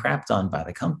of been crapped on by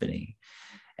the company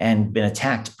and been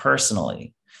attacked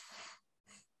personally.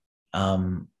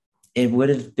 It would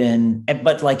have been,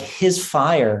 but like his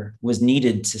fire was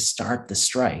needed to start the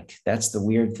strike. That's the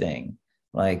weird thing.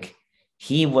 Like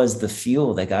he was the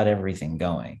fuel that got everything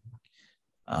going.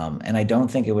 And I don't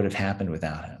think it would have happened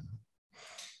without him.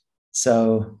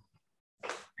 So,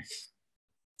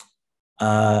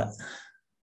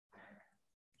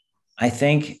 I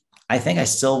think I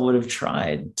still would have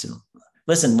tried to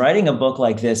listen. Writing a book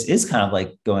like this is kind of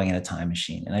like going in a time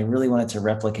machine. And I really wanted to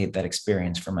replicate that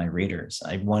experience for my readers.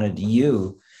 I wanted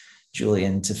you,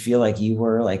 Julian, to feel like you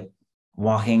were like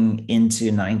walking into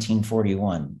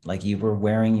 1941, like you were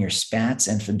wearing your spats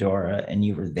and fedora and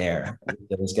you were there with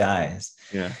those guys.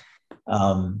 Yeah.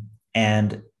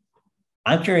 And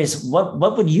I'm curious, what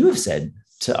would you have said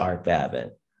to Art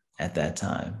Babbitt at that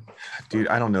time? Dude,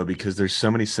 I don't know, because there's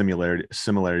so many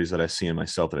similarities that I see in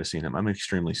myself that I see in him. I'm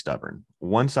extremely stubborn.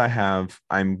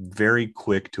 I'm very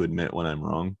quick to admit when I'm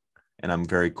wrong, and I'm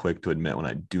very quick to admit when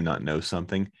I do not know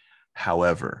something.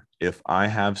 However, if I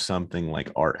have something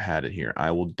like Art had it here,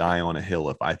 I will die on a hill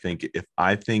if I think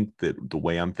that the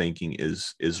way I'm thinking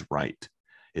is right.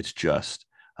 It's just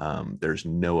there's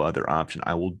no other option.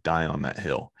 I will die on that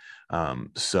hill.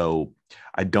 So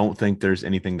I don't think there's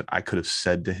anything that I could have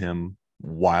said to him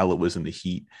while it was in the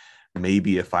heat.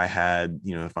 Maybe if I had,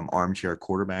 if I'm armchair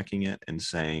quarterbacking it and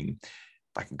saying,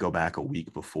 if I could go back a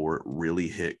week before it really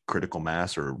hit critical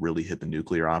mass or really hit the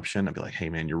nuclear option, I'd be like, hey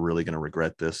man, you're really going to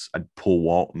regret this. I'd pull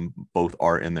Walt and both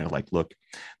Art in there. Like, look,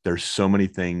 there's so many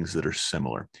things that are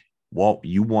similar. Walt,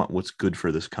 you want what's good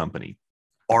for this company.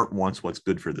 Art wants what's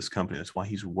good for this company. That's why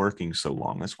he's working so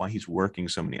long. That's why he's working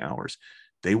so many hours.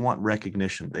 They want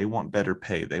recognition. They want better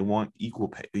pay. They want equal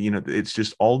pay. It's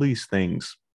just all these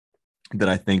things that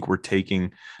I think we're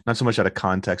taking, not so much out of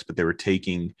context, but they were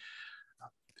taking,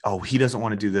 oh, he doesn't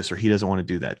want to do this or he doesn't want to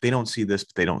do that. They don't see this,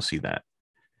 but they don't see that.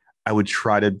 I would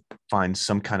try to find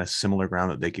some kind of similar ground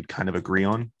that they could kind of agree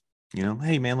on.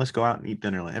 Hey man, let's go out and eat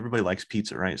dinner. Like, everybody likes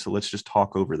pizza, right? So let's just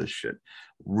talk over this shit.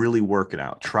 Really work it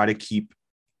out. Try to keep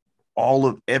all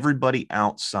of everybody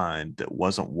outside that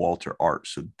wasn't Walter Art,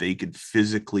 so they could not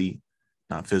physically,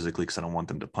 because I don't want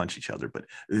them to punch each other, but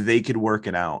they could work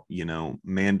it out,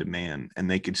 man to man,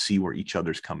 and they could see where each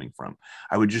other's coming from.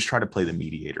 I would just try to play the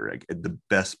mediator the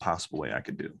best possible way I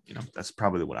could do. That's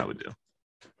probably what I would do.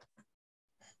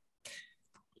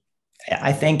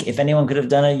 I think if anyone could have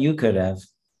done it, you could have.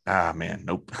 Ah, man,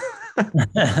 nope.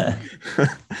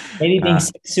 Maybe being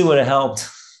 6'2" would have helped.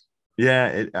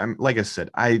 Yeah, like I said,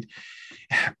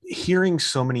 hearing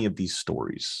so many of these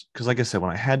stories, because like I said, when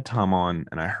I had Tom on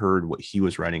and I heard what he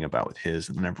was writing about with his,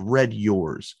 and then I've read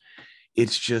yours,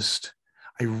 it's just,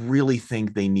 I really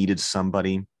think they needed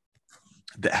somebody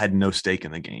that had no stake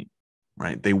in the game,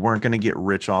 right? They weren't going to get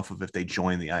rich off of if they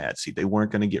joined the IATSE. They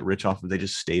weren't going to get rich off if they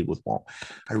just stayed with Walt.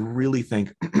 I really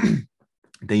think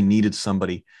they needed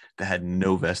somebody that had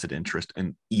no vested interest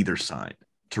in either side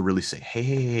to really say,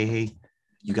 hey,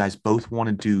 you guys both want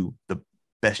to do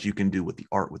best you can do with the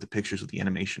art, with the pictures, with the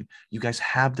animation. You guys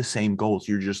have the same goals.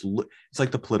 You're just, it's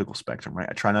like the political spectrum, right?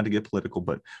 I try not to get political,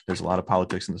 but there's a lot of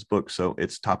politics in this book, so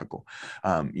it's topical.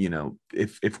 You know,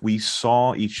 if we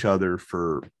saw each other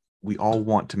for, we all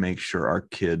want to make sure our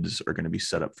kids are going to be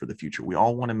set up for the future. We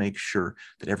all want to make sure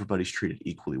that everybody's treated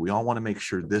equally. We all want to make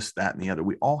sure this, that, and the other.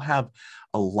 We all have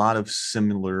a lot of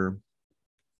similar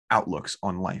outlooks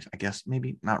on life. I guess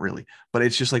maybe not really, but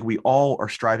it's just like we all are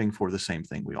striving for the same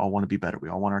thing. We all want to be better. We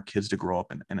all want our kids to grow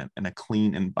up in a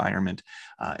clean environment,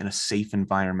 in a safe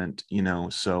environment, you know.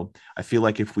 So I feel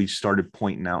like if we started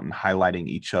pointing out and highlighting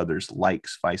each other's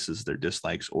likes, vices, their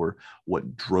dislikes, or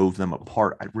what drove them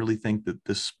apart, I really think that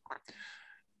this,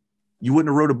 you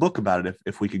wouldn't have wrote a book about it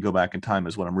if we could go back in time,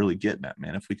 is what I'm really getting at,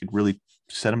 man. If we could really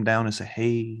set them down and say,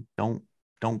 hey, don't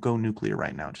go nuclear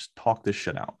right now. Just talk this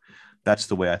shit out. That's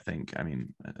the way I think. I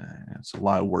mean, it's a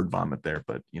lot of word vomit there,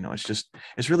 but you know,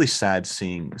 it's really sad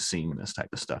seeing this type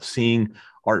of stuff, seeing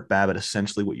Art Babbitt,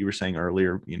 essentially what you were saying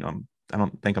earlier, you know, I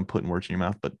don't think I'm putting words in your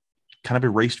mouth, but kind of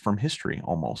erased from history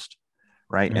almost.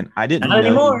 Right. And I didn't Not know,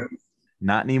 anymore.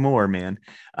 not anymore, man.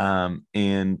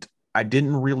 And I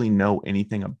didn't really know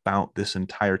anything about this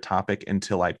entire topic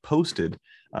until I posted.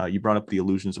 You brought up the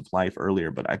Illusions of Life earlier,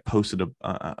 but I posted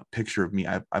a picture of me.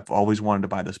 I've always wanted to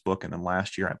buy this book, and then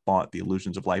last year I bought the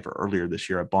Illusions of Life, or earlier this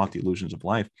year I bought the Illusions of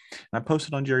Life, and I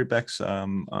posted on Jerry Beck's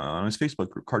on his Facebook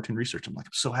group, Cartoon Research. I'm like,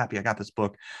 I'm so happy I got this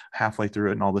book halfway through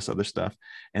it and all this other stuff.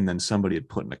 And then somebody had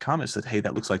put in the comments that, hey,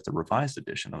 that looks like the revised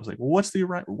edition. I was like, well,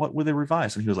 what were they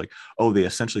revised? And he was like, oh, they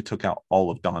essentially took out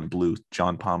all of Don Bluth,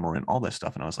 John Palmer, and all that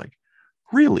stuff. And I was like,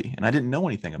 really? And I didn't know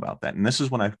anything about that. And this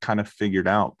is when I kind of figured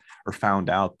out or found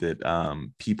out that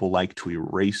people like to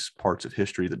erase parts of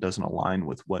history that doesn't align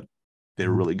with what they're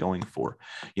really going for.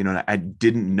 You know, and I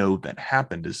didn't know that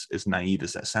happened, as naive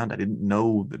as that sounded. I didn't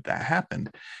know that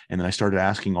happened. And then I started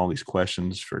asking all these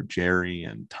questions for Jerry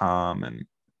and Tom, and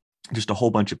just a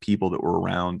whole bunch of people that were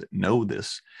around know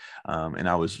this. And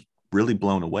I was really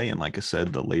blown away. And like I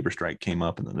said, the labor strike came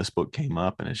up, and then this book came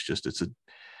up, and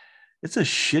it's a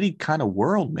shitty kind of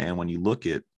world, man. When you look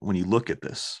at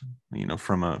this, you know,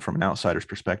 from an outsider's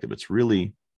perspective, it's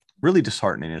really, really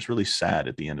disheartening. It's really sad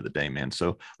at the end of the day, man.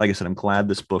 So like I said, I'm glad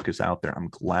this book is out there. I'm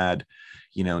glad,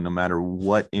 you know, no matter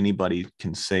what anybody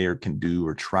can say or can do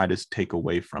or try to take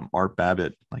away from Art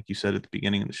Babbitt, like you said at the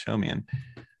beginning of the show, man,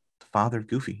 the father of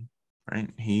Goofy, right?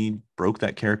 He broke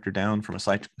that character down from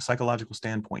a psychological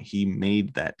standpoint. He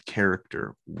made that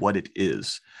character what it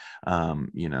is,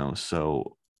 you know.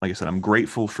 So like I said, I'm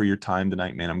grateful for your time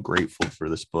tonight, man. I'm grateful for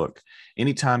this book.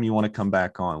 Anytime you want to come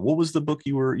back on, what was the book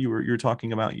you were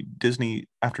talking about? Disney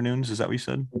Afternoons, is that what you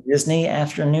said? Disney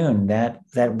Afternoon.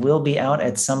 That will be out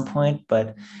at some point,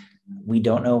 but we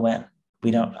don't know when.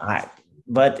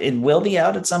 But it will be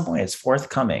out at some point. It's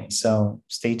forthcoming. So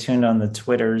stay tuned on the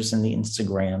Twitters and the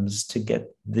Instagrams to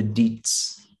get the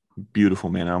deets. Beautiful,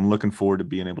 man. I'm looking forward to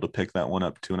being able to pick that one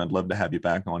up too. And I'd love to have you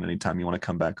back on anytime you want to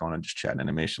come back on and just chat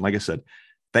animation. Like I said,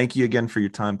 thank you again for your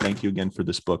time. Thank you again for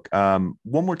this book. One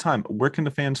more time, where can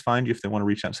the fans find you if they want to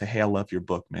reach out and say, hey, I love your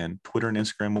book, man? Twitter and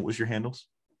Instagram, what was your handles?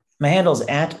 My handle's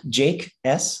at Jake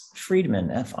S. Friedman,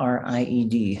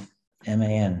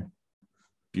 Friedman.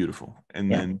 Beautiful.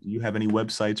 And then do you have any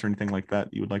websites or anything like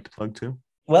that you would like to plug too?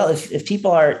 Well, if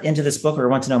people are into this book or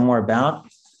want to know more about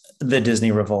the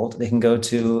Disney Revolt, they can go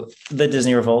to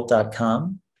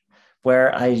thedisneyrevolt.com,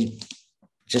 where I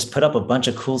just put up a bunch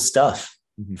of cool stuff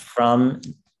from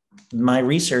my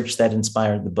research that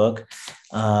inspired the book.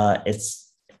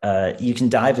 You can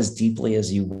dive as deeply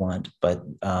as you want, but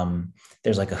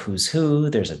there's like a who's who,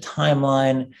 there's a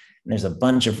timeline, and there's a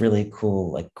bunch of really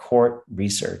cool like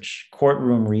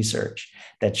courtroom research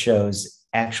that shows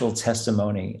actual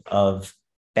testimony of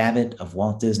Babbitt, of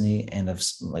Walt Disney, and of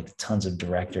like tons of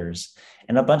directors,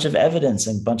 and a bunch of evidence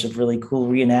and a bunch of really cool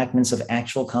reenactments of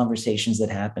actual conversations that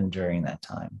happened during that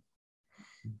time.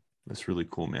 That's really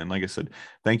cool, man. Like I said,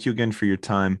 thank you again for your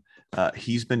time.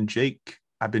 He's been Jake.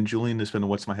 I've been Julian. This has been the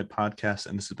What's My Head podcast,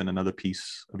 and this has been another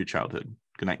piece of your childhood.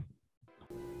 Good night.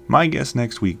 My guest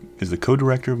next week is the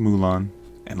co-director of Mulan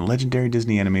and legendary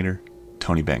Disney animator,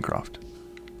 Tony Bancroft.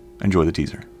 Enjoy the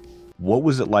teaser. What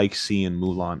was it like seeing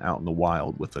Mulan out in the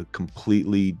wild with a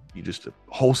just a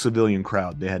whole civilian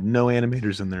crowd? They had no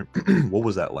animators in there. What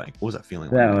was that like? What was that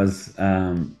feeling like? That was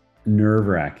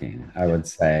nerve-wracking, I would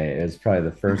say. It's probably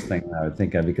the first thing I would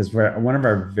think of, because one of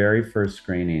our very first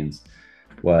screenings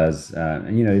was,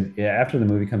 after the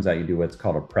movie comes out, you do what's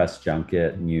called a press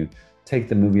junket, and you take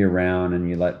the movie around and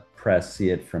you let press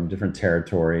see it from different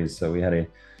territories. So we had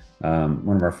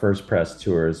one of our first press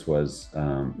tours was,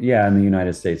 in the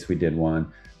United States we did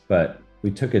one, but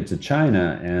we took it to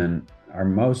China, and our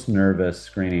most nervous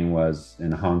screening was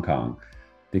in Hong Kong,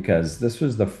 because this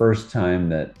was the first time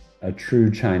that a true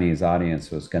Chinese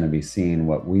audience was going to be seeing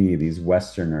what we, these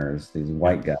Westerners, these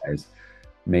white guys,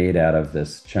 made out of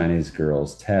this Chinese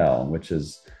girl's tale, which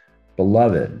is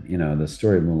beloved. You know, the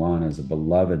story of Mulan is a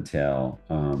beloved tale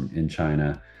in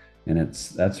China, and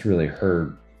that's really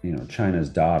her, you know, China's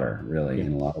daughter, really,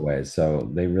 in a lot of ways. So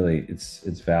they really,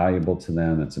 it's valuable to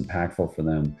them. It's impactful for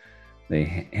them.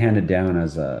 They hand it down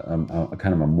as a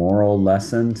kind of a moral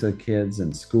lesson to kids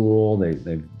in school.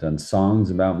 They've done songs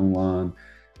about Mulan.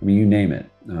 I mean, you name it.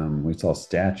 We saw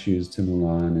statues to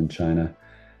Mulan in China.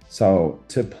 So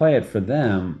to play it for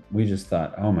them, we just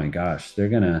thought, oh my gosh,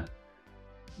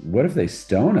 what if they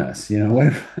stone us? You know,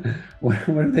 what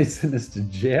if they send us to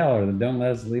jail, or they don't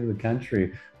let us leave the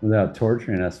country without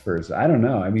torturing us first? I don't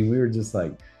know. I mean, we were just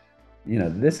like, you know,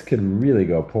 this could really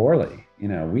go poorly. You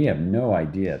know, we have no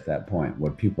idea at that point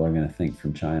what people are going to think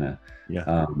from China.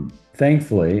 Yeah.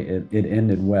 Thankfully, it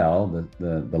ended well.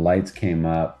 The lights came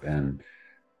up, and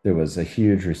there was a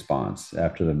huge response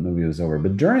after the movie was over.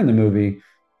 But during the movie,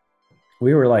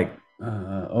 we were like,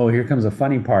 oh, here comes a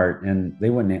funny part, and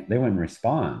they wouldn't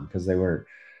respond, because they're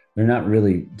not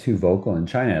really too vocal in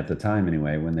China at the time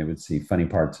anyway. When they would see funny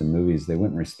parts in movies, they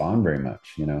wouldn't respond very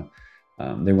much. You know,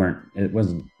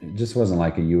 it just wasn't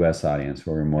like a US audience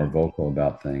where we're more vocal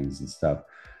about things and stuff.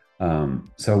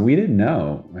 So we didn't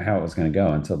know how it was going to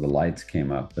go until the lights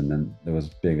came up, and then there was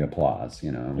big applause,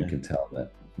 you know, and we could tell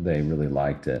that they really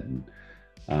liked it.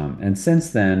 And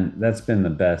since then, that's been the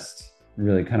best,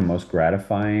 really kind of most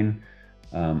gratifying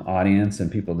audience,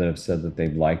 and people that have said that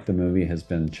they've liked the movie has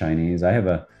been Chinese. I have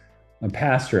a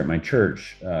pastor at my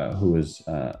church who is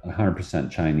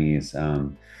 100% Chinese.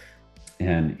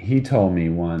 And he told me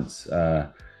once,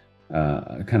 kind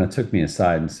of took me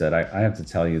aside and said, I have to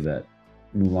tell you that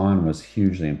Mulan was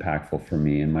hugely impactful for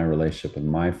me in my relationship with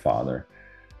my father.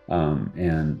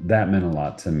 And that meant a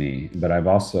lot to me. But I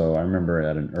remember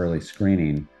at an early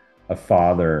screening, a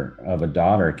father of a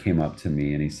daughter came up to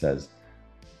me and he says,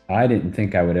 I didn't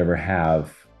think I would ever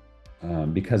have,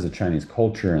 because of Chinese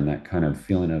culture and that kind of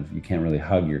feeling of you can't really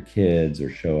hug your kids or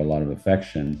show a lot of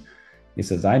affection. He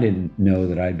says, I didn't know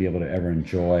that I'd be able to ever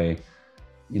enjoy,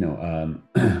 you know,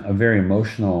 a very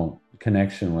emotional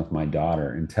connection with my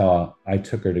daughter until I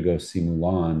took her to go see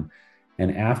Mulan.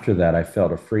 And after that, I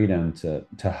felt a freedom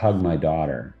to hug my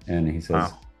daughter. And he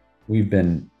says, wow, we've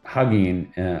been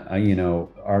hugging, you know,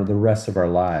 the rest of our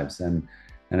lives. And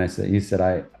he said,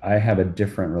 I have a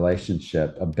different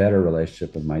relationship, a better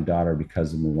relationship with my daughter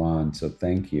because of Mulan. So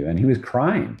thank you. And he was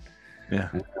crying. Yeah.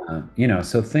 You know,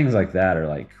 so things like that are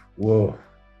like, whoa,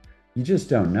 you just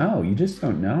don't know. You just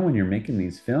don't know when you're making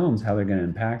these films how they're going to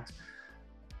impact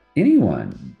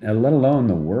anyone, let alone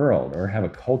the world, or have a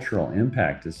cultural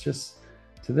impact. It's just,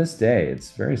 to this day,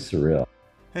 it's very surreal.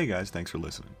 Hey guys, thanks for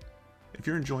listening. If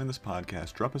you're enjoying this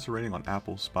podcast, drop us a rating on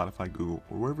Apple, Spotify, Google,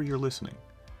 or wherever you're listening.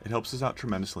 It helps us out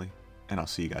tremendously, and I'll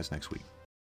see you guys next week.